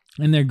denim.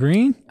 And they're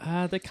green?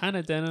 They're kind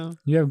of denim.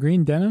 You have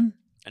green denim?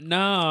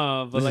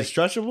 No, but Is like it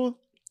stretchable?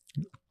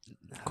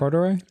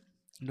 Corduroy?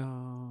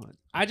 no.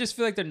 I just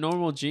feel like they're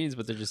normal jeans,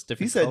 but they're just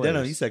different. You said colors.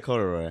 denim. You said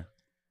corduroy.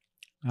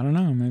 I don't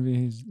know.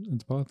 Maybe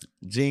it's both.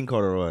 Jean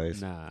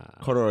corduroys. Nah,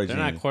 Corduroy they're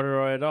jeans. not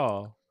corduroy at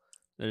all.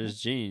 They're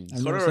just jeans.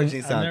 I've never Corduroy seen-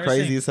 jeans I've sound never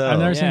crazy seen- as hell. I've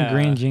never Yeah. seen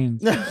green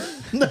jeans.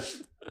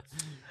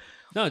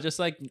 No, just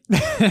like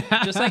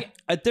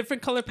a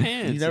different color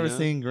pants. You never know?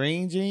 seen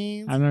green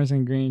jeans? I've never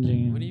seen green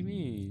jeans. What do you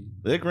mean?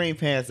 They're green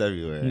pants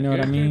everywhere. You know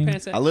what I Green mean?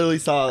 pants I literally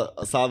saw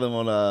them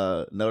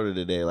on Noted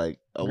today. Like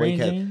Green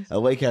jeans?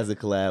 Awake has a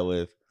collab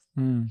with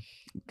Mm,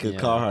 Yeah.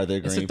 Carhartt. They're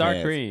green. It's a dark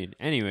pants. green.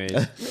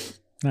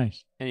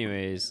 nice.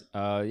 Anyways,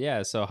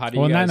 yeah. So how do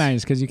you Well, guys? not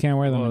nice because you can't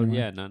wear them Well, anymore.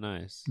 yeah, not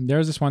nice. There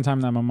was this one time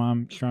that my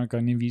mom shrunk a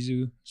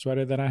Nivizu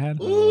sweater that I had,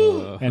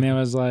 Ooh. and it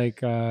was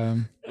like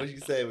What'd you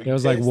say? it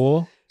was like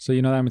wool. So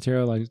you know that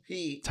material like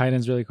Heat.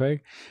 tightens really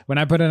quick. When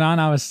I put it on,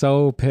 I was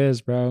so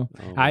pissed, bro.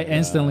 Oh my I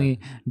instantly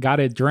got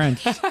it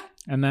drenched,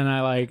 and then I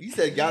like. You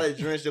said got it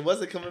drenched. It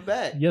wasn't coming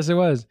back. Yes, it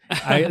was.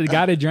 I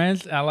got it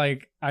drenched.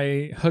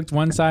 I hooked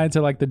one side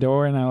to like the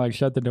door, and I like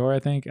shut the door, I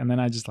think, and then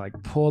I just like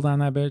pulled on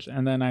that bitch,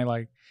 and then I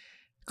like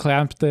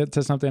clamped it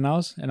to something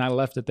else, and I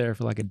left it there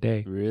for like a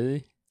day,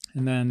 Really?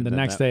 and then the then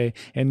next day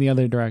in the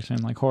other direction,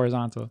 like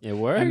horizontal, It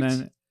worked. and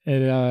then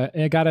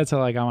it got it to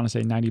like I want to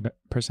say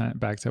 90%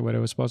 back to what it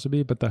was supposed to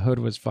be, but the hood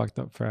was fucked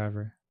up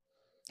forever.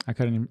 I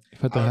couldn't even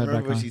put the I hood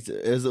remember back what on. she said.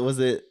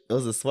 It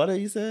was a sweater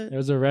you said? It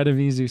was a red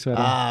Avizu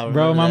sweater. Ah, I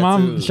bro. remember My that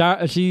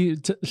mom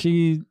too.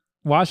 she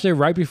washed it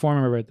right before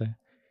my birthday.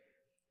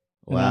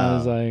 And I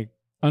was Wow. like,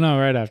 oh no,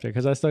 right after,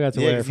 because I still got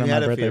to Yeah, wear it 'cause for you my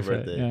had it for birthday. your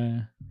fit. birthday. Yeah.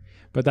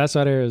 But that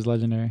sweater is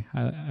legendary.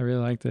 I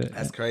really liked it.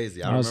 That's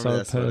crazy. I I was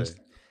remember so that pissed.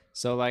 sweater.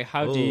 So like,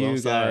 how Ooh, do you I'm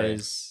sorry.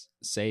 guys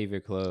save your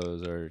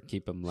clothes or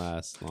keep them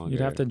last longer? You'd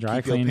have to dry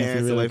Keep your clean if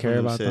pants you away really from care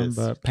them about them. shits.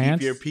 But pants,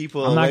 Keep your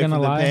people I'm not away gonna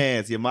from the lie.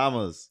 pants. Your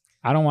mamas.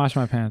 I don't wash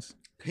my pants.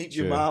 Keep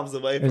Sure. your moms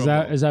away from Is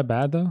that them.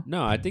 bad though?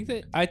 No, I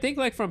think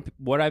like from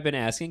what I've been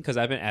asking, because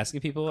I've been asking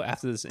people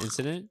after this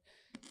incident,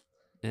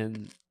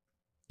 and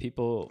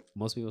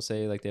most people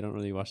say like they don't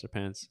really wash their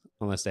pants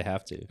unless they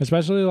have to.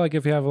 Especially like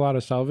if you have a lot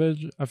of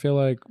salvage. I feel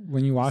like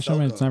when you wash them,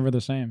 Soak it's 'em. never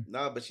the same.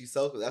 No, but you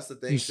soak them. That's the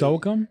thing. You too.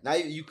 soak them? Now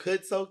you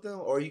could soak them,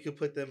 or you could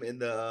put them in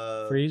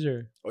the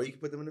Freezer. or you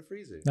could put them in the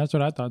freezer. That's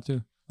what I thought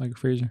too. Like a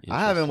freezer. I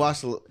haven't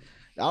washed.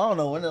 I don't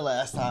know when the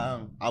last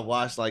time I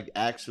washed like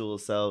actual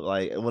soap.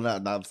 Like, well,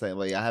 not I'm saying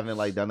like I haven't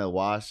like done a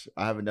wash.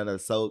 I haven't done a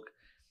soak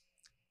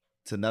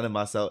to none of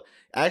my soap.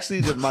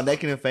 Actually, my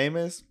Naked and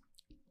Famous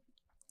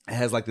it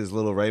has like this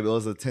little rainbow. It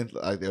was a 10th,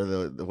 like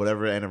or the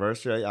whatever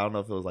anniversary. I don't know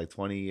if it was like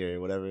 20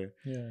 or whatever,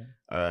 Yeah.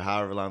 or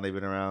however long they've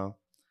been around.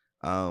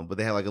 But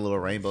they had like a little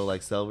rainbow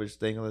like selvage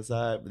thing on the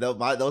side.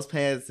 But those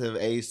pants have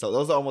aged. So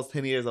those are almost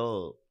 10 years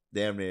old.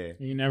 Damn near.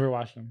 You never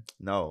wash them.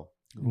 No.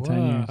 In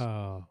 10 years.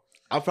 Wow.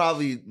 I'll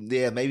probably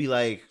maybe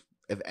like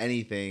if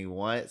anything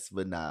once,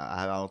 but nah,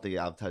 I don't think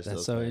I've touched That's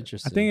those. so pants. I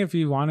interesting. think if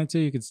you wanted to,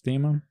 you could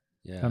steam them.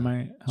 yeah, That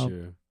might help.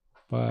 true,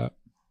 But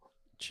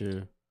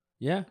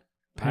Yeah,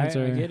 Pants I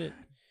are get it.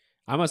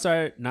 I'm gonna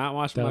start not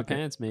washing delicate. my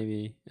pants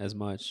maybe as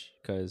much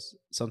because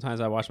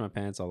sometimes I wash my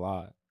pants a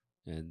lot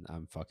and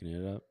I'm fucking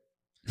it up.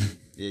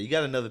 Yeah, you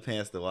got another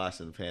pants to wash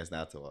and pants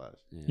not to wash.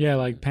 yeah,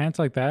 like pants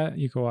like that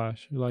you could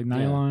wash. Like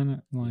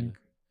nylon, like Yeah.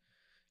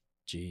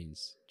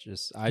 Jeans. I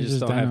It's just just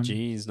don't have denim.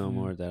 jeans no Yeah.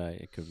 more that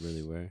I could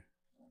really wear.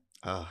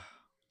 Ah,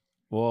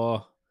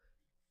 Well,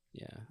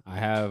 yeah, I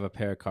have a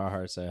pair of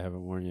Carhartts that I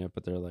haven't worn yet,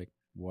 but they're like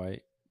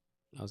white.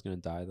 I was gonna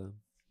dye them.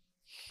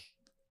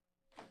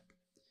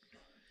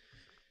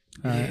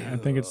 all right, I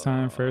think it's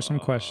time for some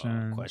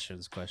questions.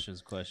 Questions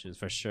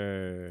for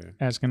sure.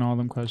 Asking all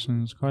them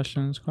questions.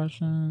 Asking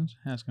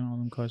all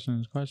them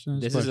questions.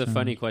 This is a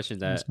funny question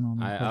that Asking all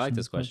them I like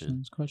this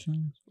question.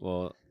 Questions.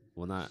 Well,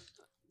 not.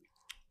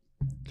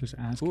 Just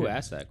ask Who it.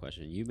 asked that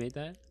question? You made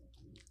that?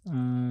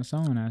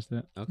 Someone asked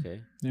it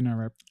Okay. in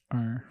our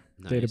Nice,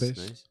 database.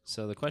 Nice.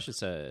 So the question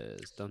says,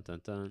 dun dun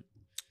dun.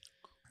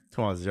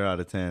 come on, 0 out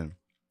of 10.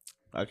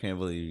 I can't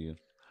believe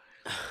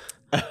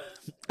you.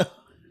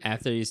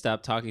 After you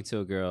stop talking to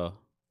a girl,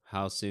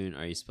 How soon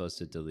are you supposed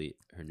to delete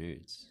her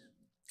nudes?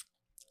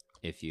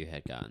 If you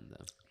had gotten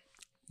them.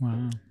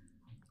 Wow.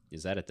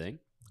 Is that a thing?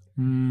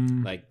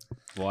 Like,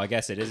 well, I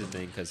guess it is a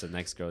thing because the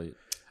next girl.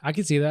 I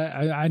could see that.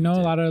 I know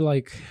a lot of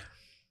like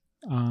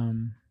I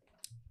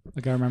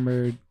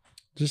remember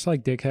just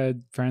like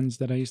dickhead friends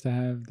that I used to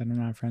have that I'm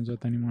not friends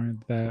with anymore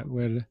that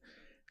would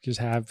just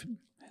have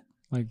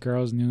like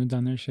girls' nudes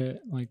on their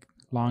shit like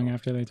long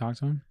after they talk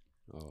to them.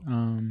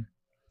 Oh.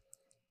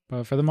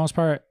 But for the most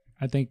part,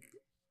 I think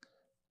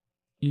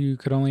you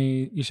should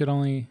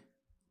only.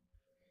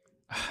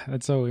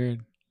 That's so weird.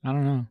 I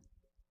don't know.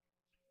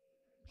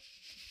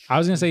 I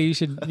was gonna say you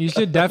should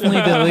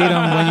definitely delete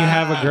them when you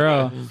have a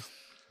girl.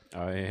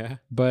 Oh yeah.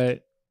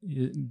 But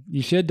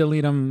you should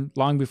delete them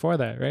long before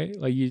that, right?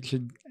 Like you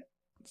should.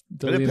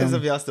 But it depends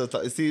if y'all still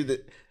talk. See,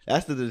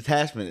 that's the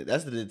detachment.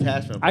 That's the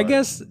detachment part. I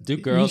guess. Do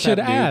girls you should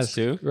have nudes ask,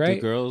 too? right?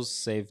 Do girls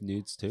save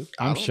nudes too?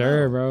 I'm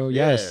sure, bro.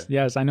 Yeah.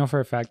 Yes. I know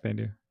for a fact they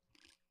do.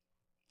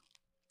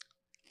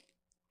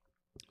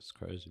 It's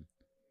crazy.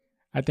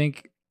 I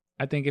think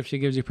if she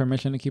gives you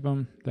permission to keep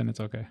them, then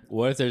it's okay.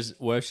 What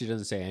if she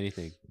doesn't say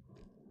anything?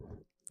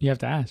 You have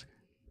to ask.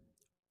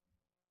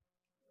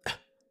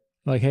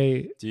 Like,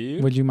 hey,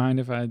 would you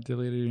mind if I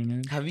deleted your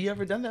nudes? Have you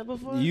ever done that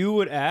before? You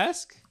would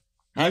ask?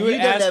 Have you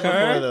done that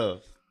before, though?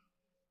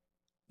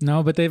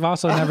 No, but they've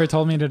also never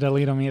told me to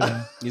delete them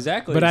either.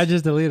 Exactly. But I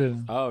just deleted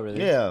them. Oh,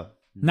 really? Yeah.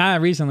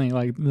 Not recently.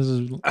 Like, this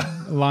is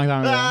a long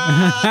time ago.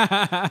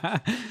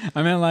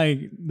 I meant,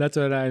 like, that's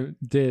what I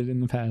did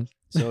in the past.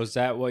 So is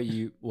that what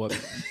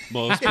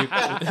most people...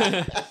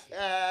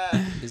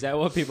 Is that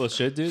what people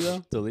should do,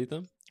 though? Delete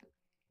them?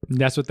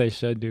 That's what they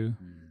should do.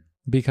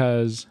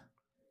 Because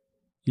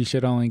you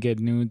should only get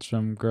nudes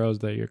from girls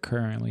that you're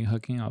currently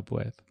hooking up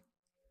with.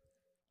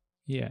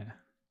 Yeah.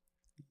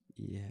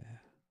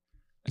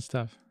 It's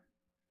tough.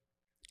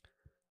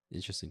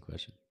 Interesting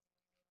question.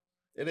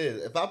 It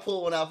is. If I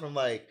pull one out from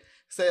like,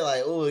 say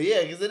like, oh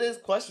yeah, because it is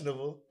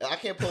questionable. I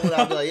can't pull one out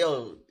and be like,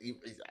 yo,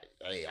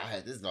 I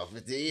had this about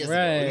 15 years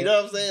ago. You know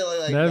what I'm saying?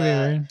 Like that'd be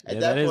weird. At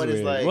that point,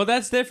 it's like, well,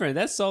 that's different.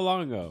 That's so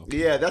long ago.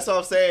 Yeah, that's what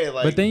I'm saying.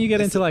 Like, but then you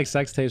get into like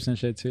sex tapes and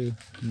shit too.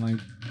 And, like,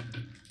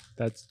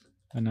 that's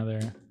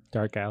another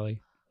dark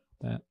alley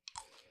that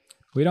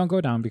we don't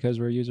go down because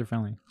we're user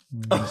friendly.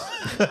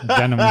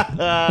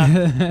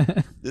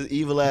 Gentlemen. This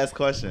evil ass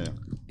question.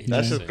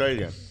 That's just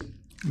crazy.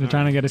 They're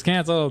trying to get us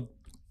canceled.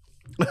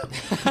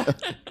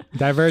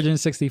 Divergent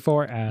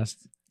 64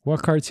 asked,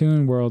 "What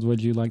cartoon world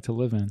would you like to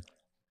live in?"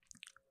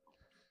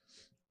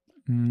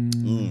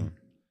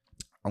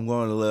 I'm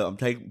going to live.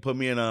 Put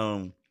me in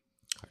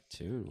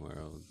cartoon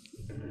world.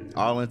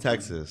 Arlen,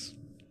 Texas.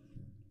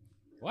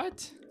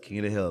 What? King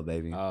of the Hill,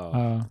 baby.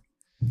 Oh.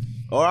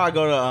 Or I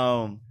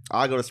go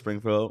to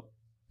Springfield.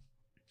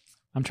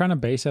 I'm trying to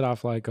base it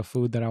off like a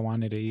food that I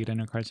wanted to eat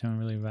in a cartoon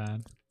really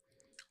bad.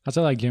 I'd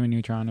say like Jimmy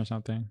Neutron or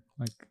something.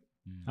 Like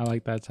I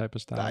like that type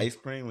of style. The ice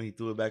cream when he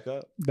threw it back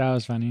up. That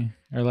was funny.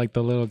 Or like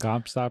the little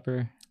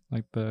gobstopper,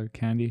 like the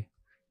candy,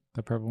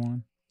 the purple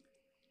one.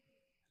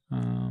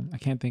 I'm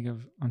trying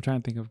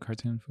to think of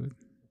cartoon food.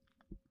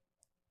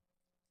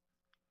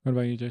 What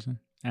about you, Jason?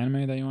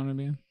 Anime that you want to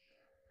be in?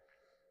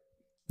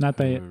 Not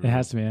that it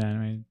has to be an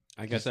anime.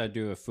 I guess I'd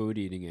do a food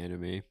eating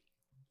anime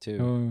too.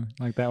 Oh,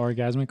 like that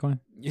orgasmic one?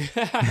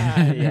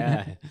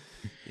 Yeah.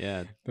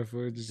 The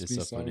food just be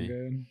so funny.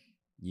 Good.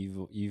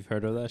 You've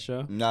heard of that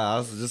show? No, I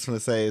was just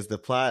gonna say, is the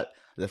plot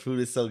the food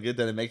is so good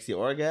that it makes you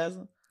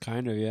orgasm?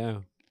 Kind of, yeah.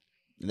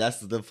 That's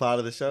the plot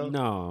of the show?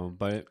 No,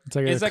 but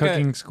it's like a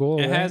cooking school.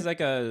 It right? has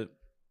like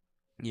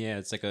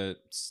it's like a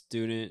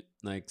student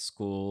like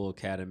school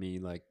academy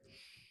like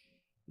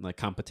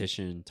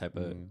competition type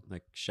of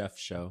like chef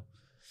show.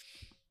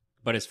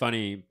 But it's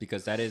funny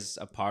because that is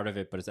a part of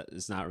it, but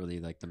it's not really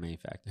like the main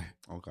factor.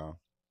 Okay.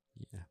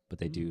 Yeah, but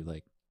they do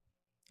like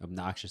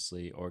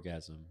obnoxiously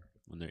orgasm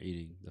when they're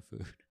eating the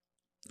food.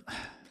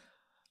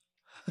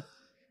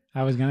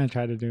 I was gonna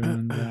try to do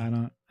one, but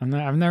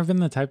I've never been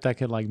the type that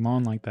could like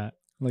moan like that.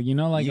 Like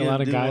like you a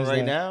lot of guys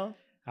right now.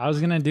 I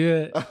was gonna do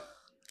it,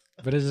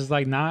 but it's just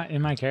like not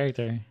in my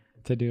character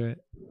to do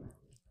it.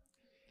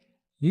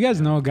 You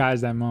guys know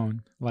guys that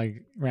moan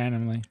like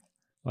randomly,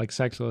 like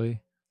sexually.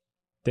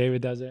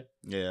 David does it.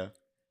 Yeah,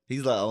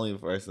 he's the only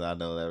person I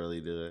know that really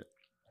do it.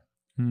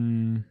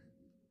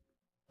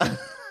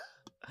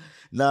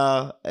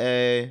 No,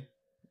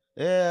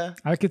 yeah.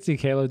 I could see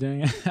Kayla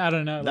doing it. I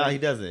don't know. No, he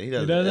doesn't. He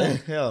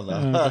doesn't. Hell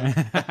no.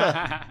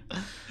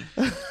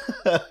 Okay.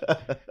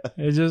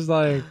 It's just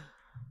like.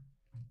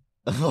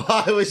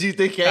 Why would you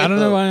think Kayla? I don't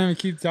know why I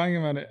keep talking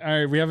about it. All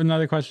right, we have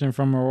another question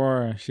from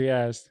Aurora. She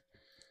asked,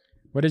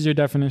 "What is your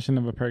definition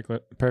of a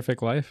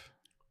perfect life?"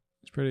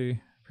 It's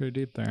pretty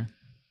deep there.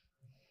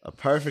 A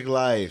perfect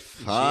life.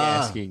 Is she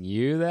asking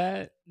you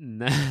that?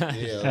 Nah.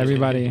 Yeah,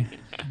 everybody.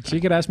 She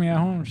could ask me at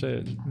home.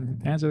 Shit.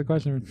 Answer the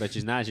question. But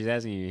she's not. She's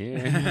asking you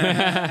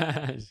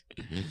here.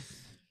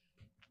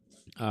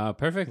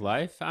 Perfect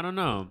life? I don't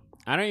know.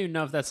 I don't even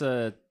know if that's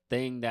a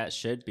thing that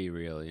should be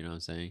real. You know what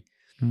I'm saying?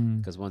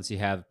 Because once you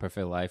have a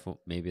perfect life,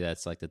 maybe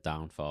that's like the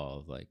downfall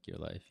of like your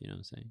life. You know what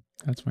I'm saying?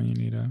 That's when you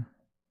need to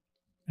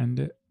end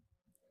it.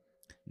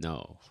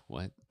 No.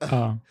 What?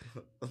 Oh.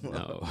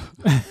 No.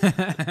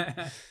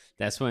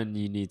 That's when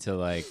you need to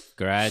like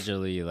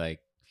gradually like.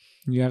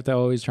 You have to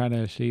always try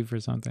to achieve for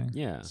something.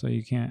 Yeah. So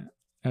you can't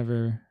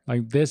ever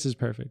like this is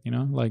perfect, you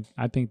know? Like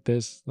I think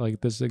this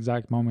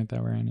exact moment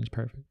that we're in is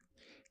perfect.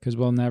 Because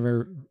we'll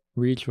never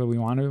reach what we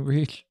want to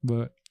reach,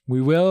 but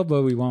we will,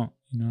 but we won't.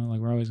 You know,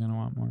 like we're always gonna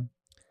want more.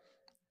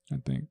 I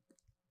think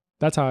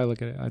that's how I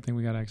look at it. I think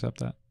we gotta accept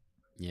that.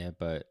 Yeah,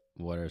 but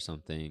what are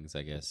some things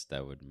I guess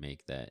that would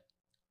make that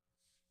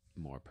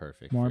more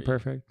perfect? More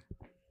perfect.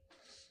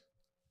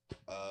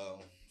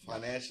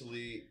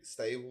 Financially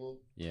stable.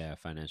 Yeah,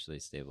 financially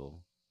stable.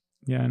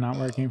 Yeah, not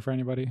working for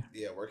anybody.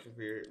 Yeah, working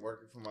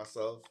for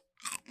myself.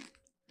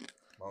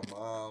 My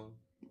mom,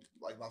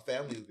 like my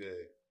family's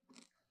good.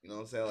 You know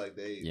what I'm saying? Like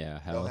they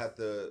don't have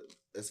to.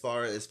 As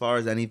far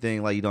as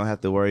anything, like you don't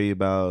have to worry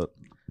about.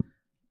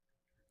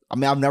 I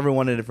mean, I've never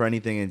wanted it for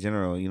anything in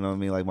general. You know what I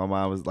mean? Like my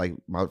mom was like,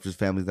 my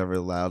family's never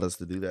allowed us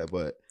to do that,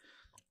 but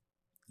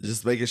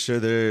just making sure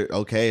they're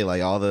okay.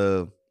 Like all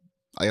the,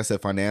 like I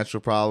said, financial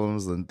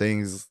problems and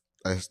things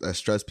that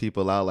stress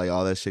people out, like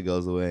all that shit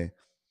goes away.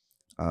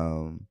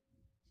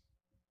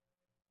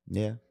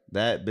 Yeah,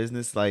 that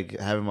business, like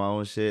having my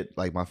own shit,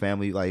 like my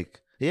family, like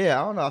yeah,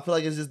 I don't know. I feel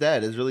like it's just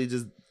that. It's really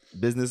just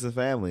business and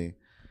family.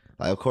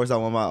 Like, of course, I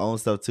want my own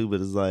stuff too,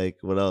 but it's like,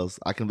 what else?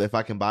 If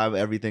I can buy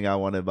everything I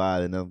want to buy,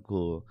 then I'm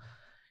cool.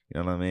 You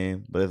know what I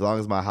mean? But as long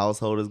as my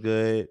household is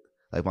good,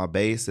 like my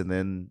base, and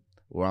then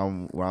where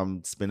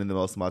I'm spending the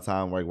most of my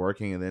time like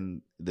working, and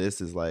then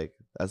this is like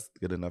that's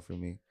good enough for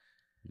me.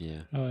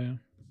 Yeah. Oh yeah.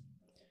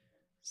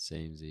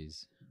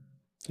 Samesies.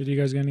 Did you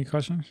guys get any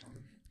questions?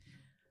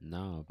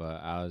 No,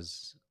 but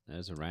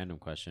there's a random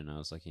question I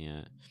was looking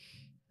at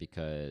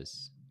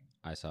because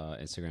I saw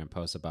an Instagram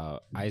post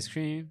about ice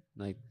cream.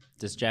 Like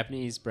this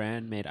Japanese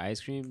brand made ice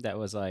cream that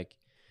was like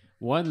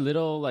one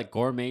little like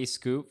gourmet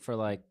scoop for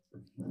like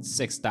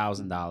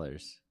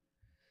 $6,000.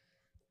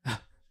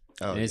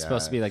 And it's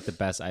supposed to be like the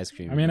best ice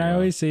cream. I mean, I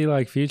always see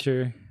like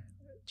Future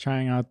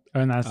trying out,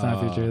 and that's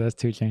not Future, that's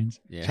 2 Chainz.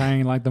 Yeah.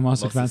 Trying like the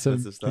most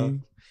expensive stuff.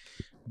 Thing.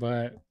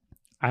 But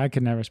I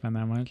could never spend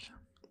that much.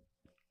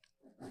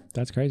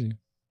 That's crazy.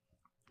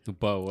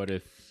 But what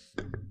if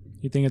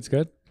you think it's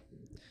good?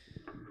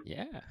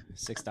 Yeah,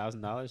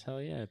 $6,000. Hell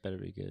yeah, it better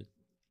be good.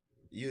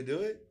 You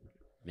do it?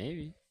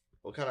 Maybe.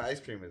 What kind of ice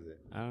cream is it?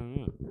 I don't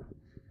know.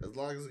 As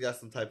long as it got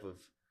some type of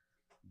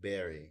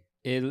berry.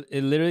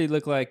 It literally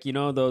looked like, you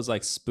know, those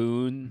like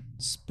spoon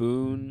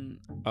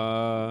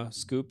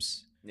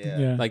scoops.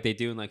 Yeah. Like they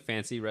do in like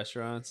fancy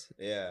restaurants.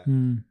 Yeah.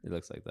 It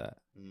looks like that.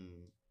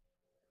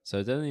 So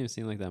it doesn't even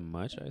seem like that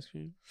much ice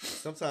cream.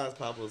 Sometimes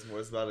Pablo's more,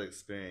 it's about an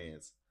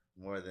experience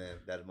more than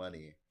that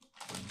money.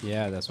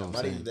 Yeah, that's what I'm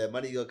saying. That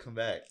money will come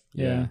back.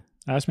 Yeah.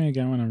 Ask me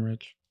again when I'm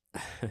rich.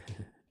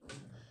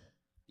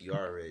 You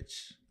are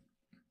rich.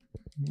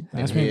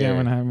 Ask me again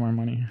when I have more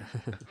money.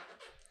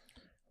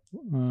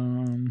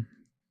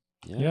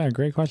 Yeah,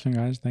 great question,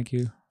 guys. Thank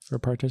you for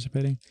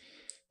participating.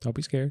 Don't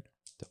be scared.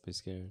 Don't be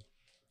scared.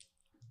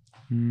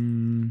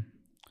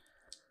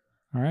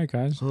 All right,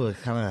 guys. Oh, it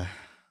kind of...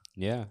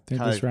 Yeah.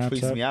 Kind of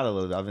tweaks me out a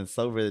little bit. I've been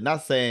sober.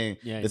 Not saying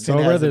it's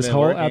sober this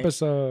whole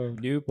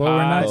episode. New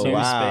pod,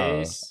 new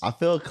space. I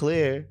feel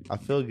clear. I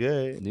feel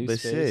good. New but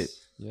space. Shit,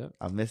 yep.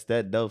 I miss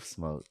that dope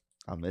smoke.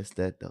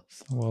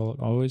 We'll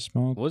always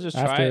smoke. We'll just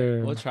try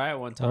it. We'll try it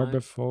one time. Or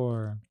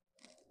before.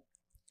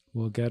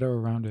 We'll get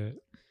around it.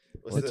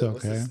 It's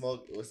okay.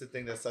 What's the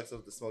thing that sucks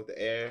up the smoke?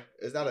 The air?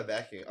 It's not a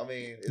vacuum. I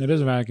mean... It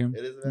is a vacuum.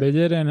 It is a vacuum. They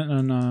did it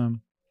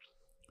on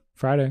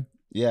Friday.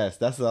 Yes,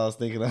 that's what I was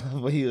thinking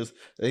of. When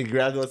he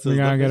grabbed one. We're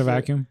gonna get a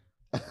vacuum.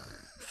 I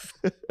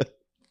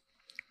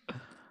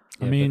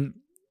mean,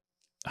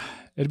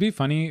 it'd be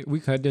funny. We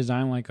could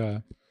design like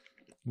a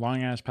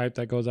long ass pipe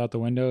that goes out the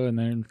window and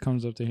then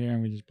comes up to here,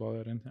 and we just blow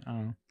it in. I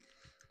don't know.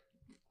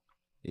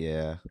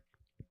 Yeah,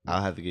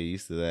 I'll have to get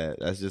used to that.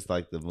 That's just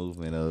like the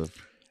movement of.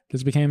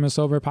 This became a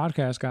sober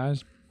podcast,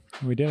 guys.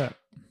 We did it.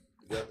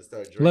 You have to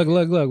start drinking.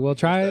 Look. We'll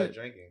try it.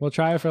 We'll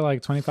try it for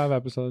like 25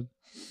 episodes.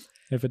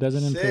 If it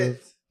doesn't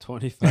improve.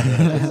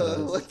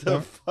 25. What the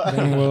fuck?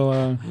 Then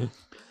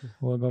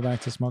we'll go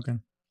back to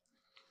smoking.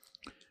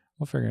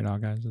 We'll figure it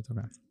out, guys. It's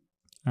okay.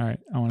 All right.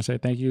 I want to say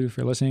thank you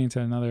for listening to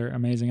another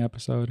amazing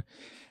episode.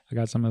 I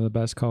got some of the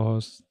best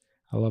co-hosts.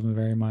 I love them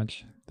very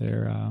much.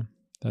 They're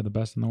the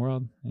best in the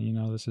world. And you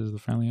know, this is the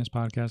friendliest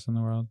podcast in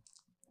the world.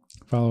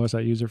 Follow us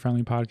at User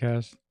Friendly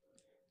Podcast.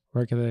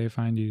 Where can they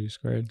find you,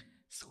 Squared?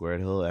 Squared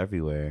Hill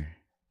everywhere.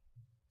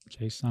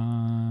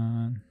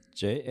 Jason.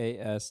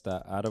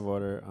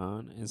 JAS.outoforder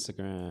on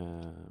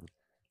Instagram.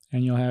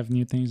 And you'll have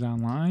new things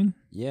online?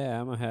 Yeah,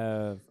 I'm going to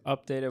have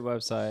updated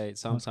website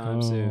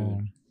sometime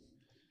soon.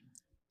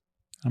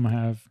 I'm going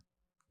to have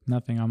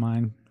nothing on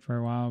mine for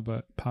a while,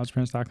 but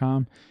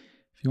pouchprince.com.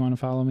 If you want to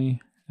follow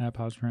me at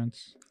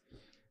pouchprince,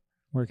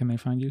 where can they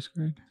find you,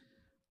 Squared?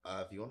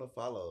 If you want to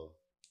follow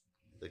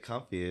the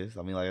comfiest,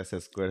 I mean, like I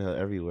said, Squared Hill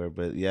everywhere,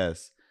 but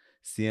yes,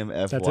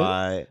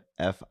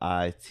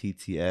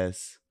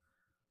 CMFYFITTS.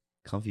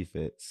 Comfy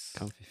Fits.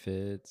 Comfy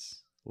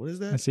Fits. What is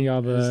that? I see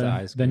all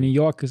the New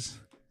Yorkers.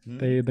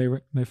 They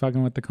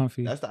fucking with the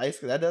comfy. That's the ice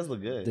cream. That does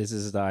look good. This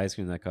is the ice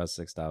cream that costs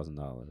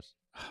 $6,000.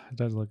 It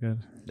does look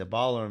good. The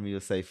baller in me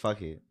would say,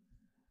 "Fuck it."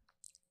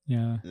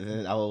 Yeah. And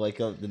then I would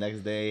wake up the next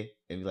day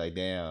and be like,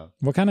 "Damn."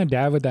 What kind of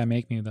dad would that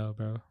make me though,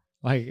 bro?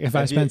 Like if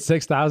I spent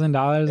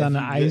 $6,000 on the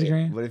ice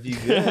cream. But if you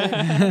good,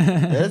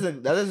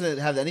 that doesn't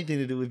have anything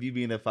to do with you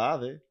being a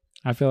father.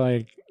 I feel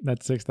like that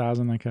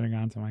 $6,000 I could have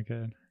gone to my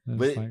kid.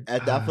 But like, I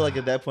feel like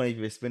at that point, if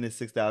you're spending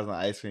 $6,000 on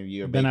ice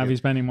cream, then I'll be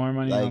spending more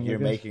money. Like you're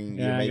making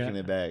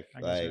it back.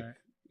 Like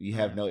you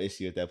have no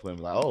issue at that point.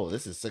 Like, oh,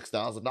 this is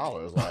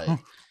 $6,000. Like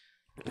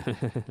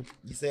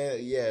you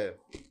saying, yeah.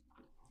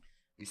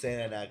 We saying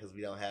that now because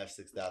we don't have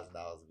 $6,000. Be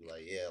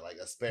like, yeah, like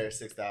a spare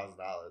 $6,000.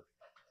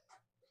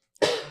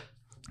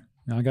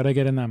 I gotta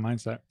get in that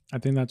mindset. I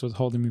think that's what's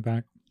holding me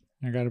back.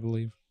 I gotta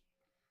believe.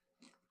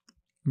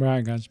 All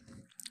right, guys,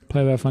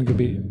 play that funky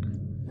beat.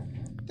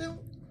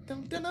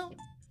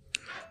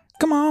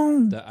 Come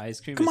on. The ice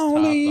cream is topped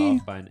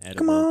off by an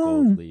edible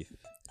gold leaf.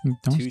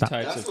 Don't Two stop.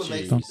 types of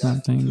cheese. Don't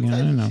stop saying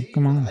I know.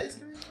 Come on.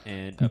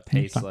 And a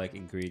paste-like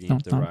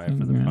ingredient derived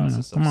from the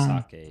process of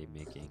sake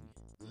making.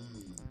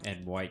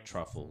 And white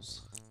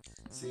truffles.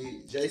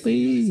 See, Jason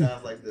usually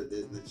sounds like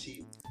the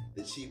cheap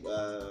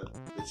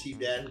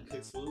dad who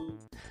cooks food.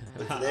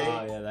 But today,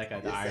 oh yeah, that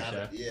guy, the Irish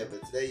chef. Yeah,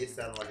 but today you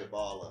sound like a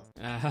baller.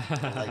 I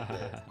like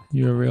that.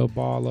 You're a real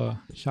baller,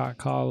 shot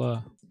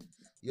caller.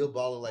 You're a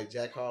baller like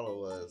Jack Harlow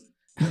was.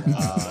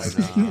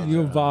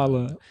 You're a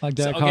baller like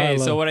Jack Harlow. Okay,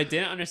 so what I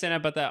didn't understand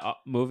about that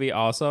movie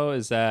also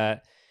is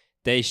that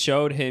they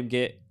showed him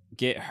get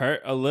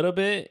hurt a little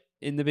bit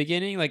in the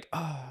beginning, like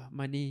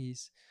my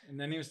knees. And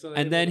then he was still.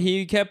 And then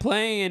he kept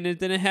playing, and it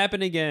didn't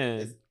happen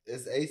again.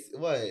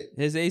 What?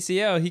 His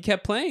ACL. He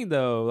kept playing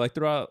though, like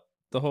throughout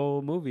the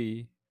whole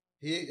movie.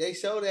 They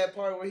showed that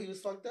part where he was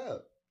fucked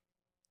up.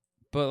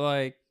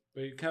 But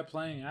he kept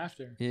playing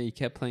after. Yeah, he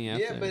kept playing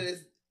after. Yeah, but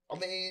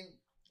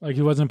like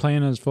he wasn't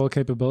playing his full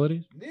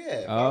capabilities.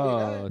 Yeah.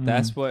 Oh,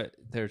 that's what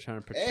they're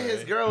trying to portray. And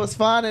his girl was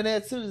fine in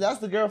that too. That's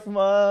the girl from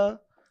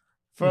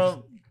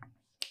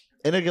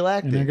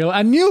Intergalactic.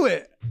 I knew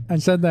it. I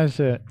said that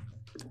shit.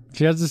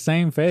 She has the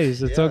same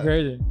face. It's so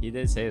crazy. He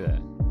did say that.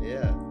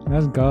 Yeah.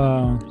 Let's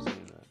go.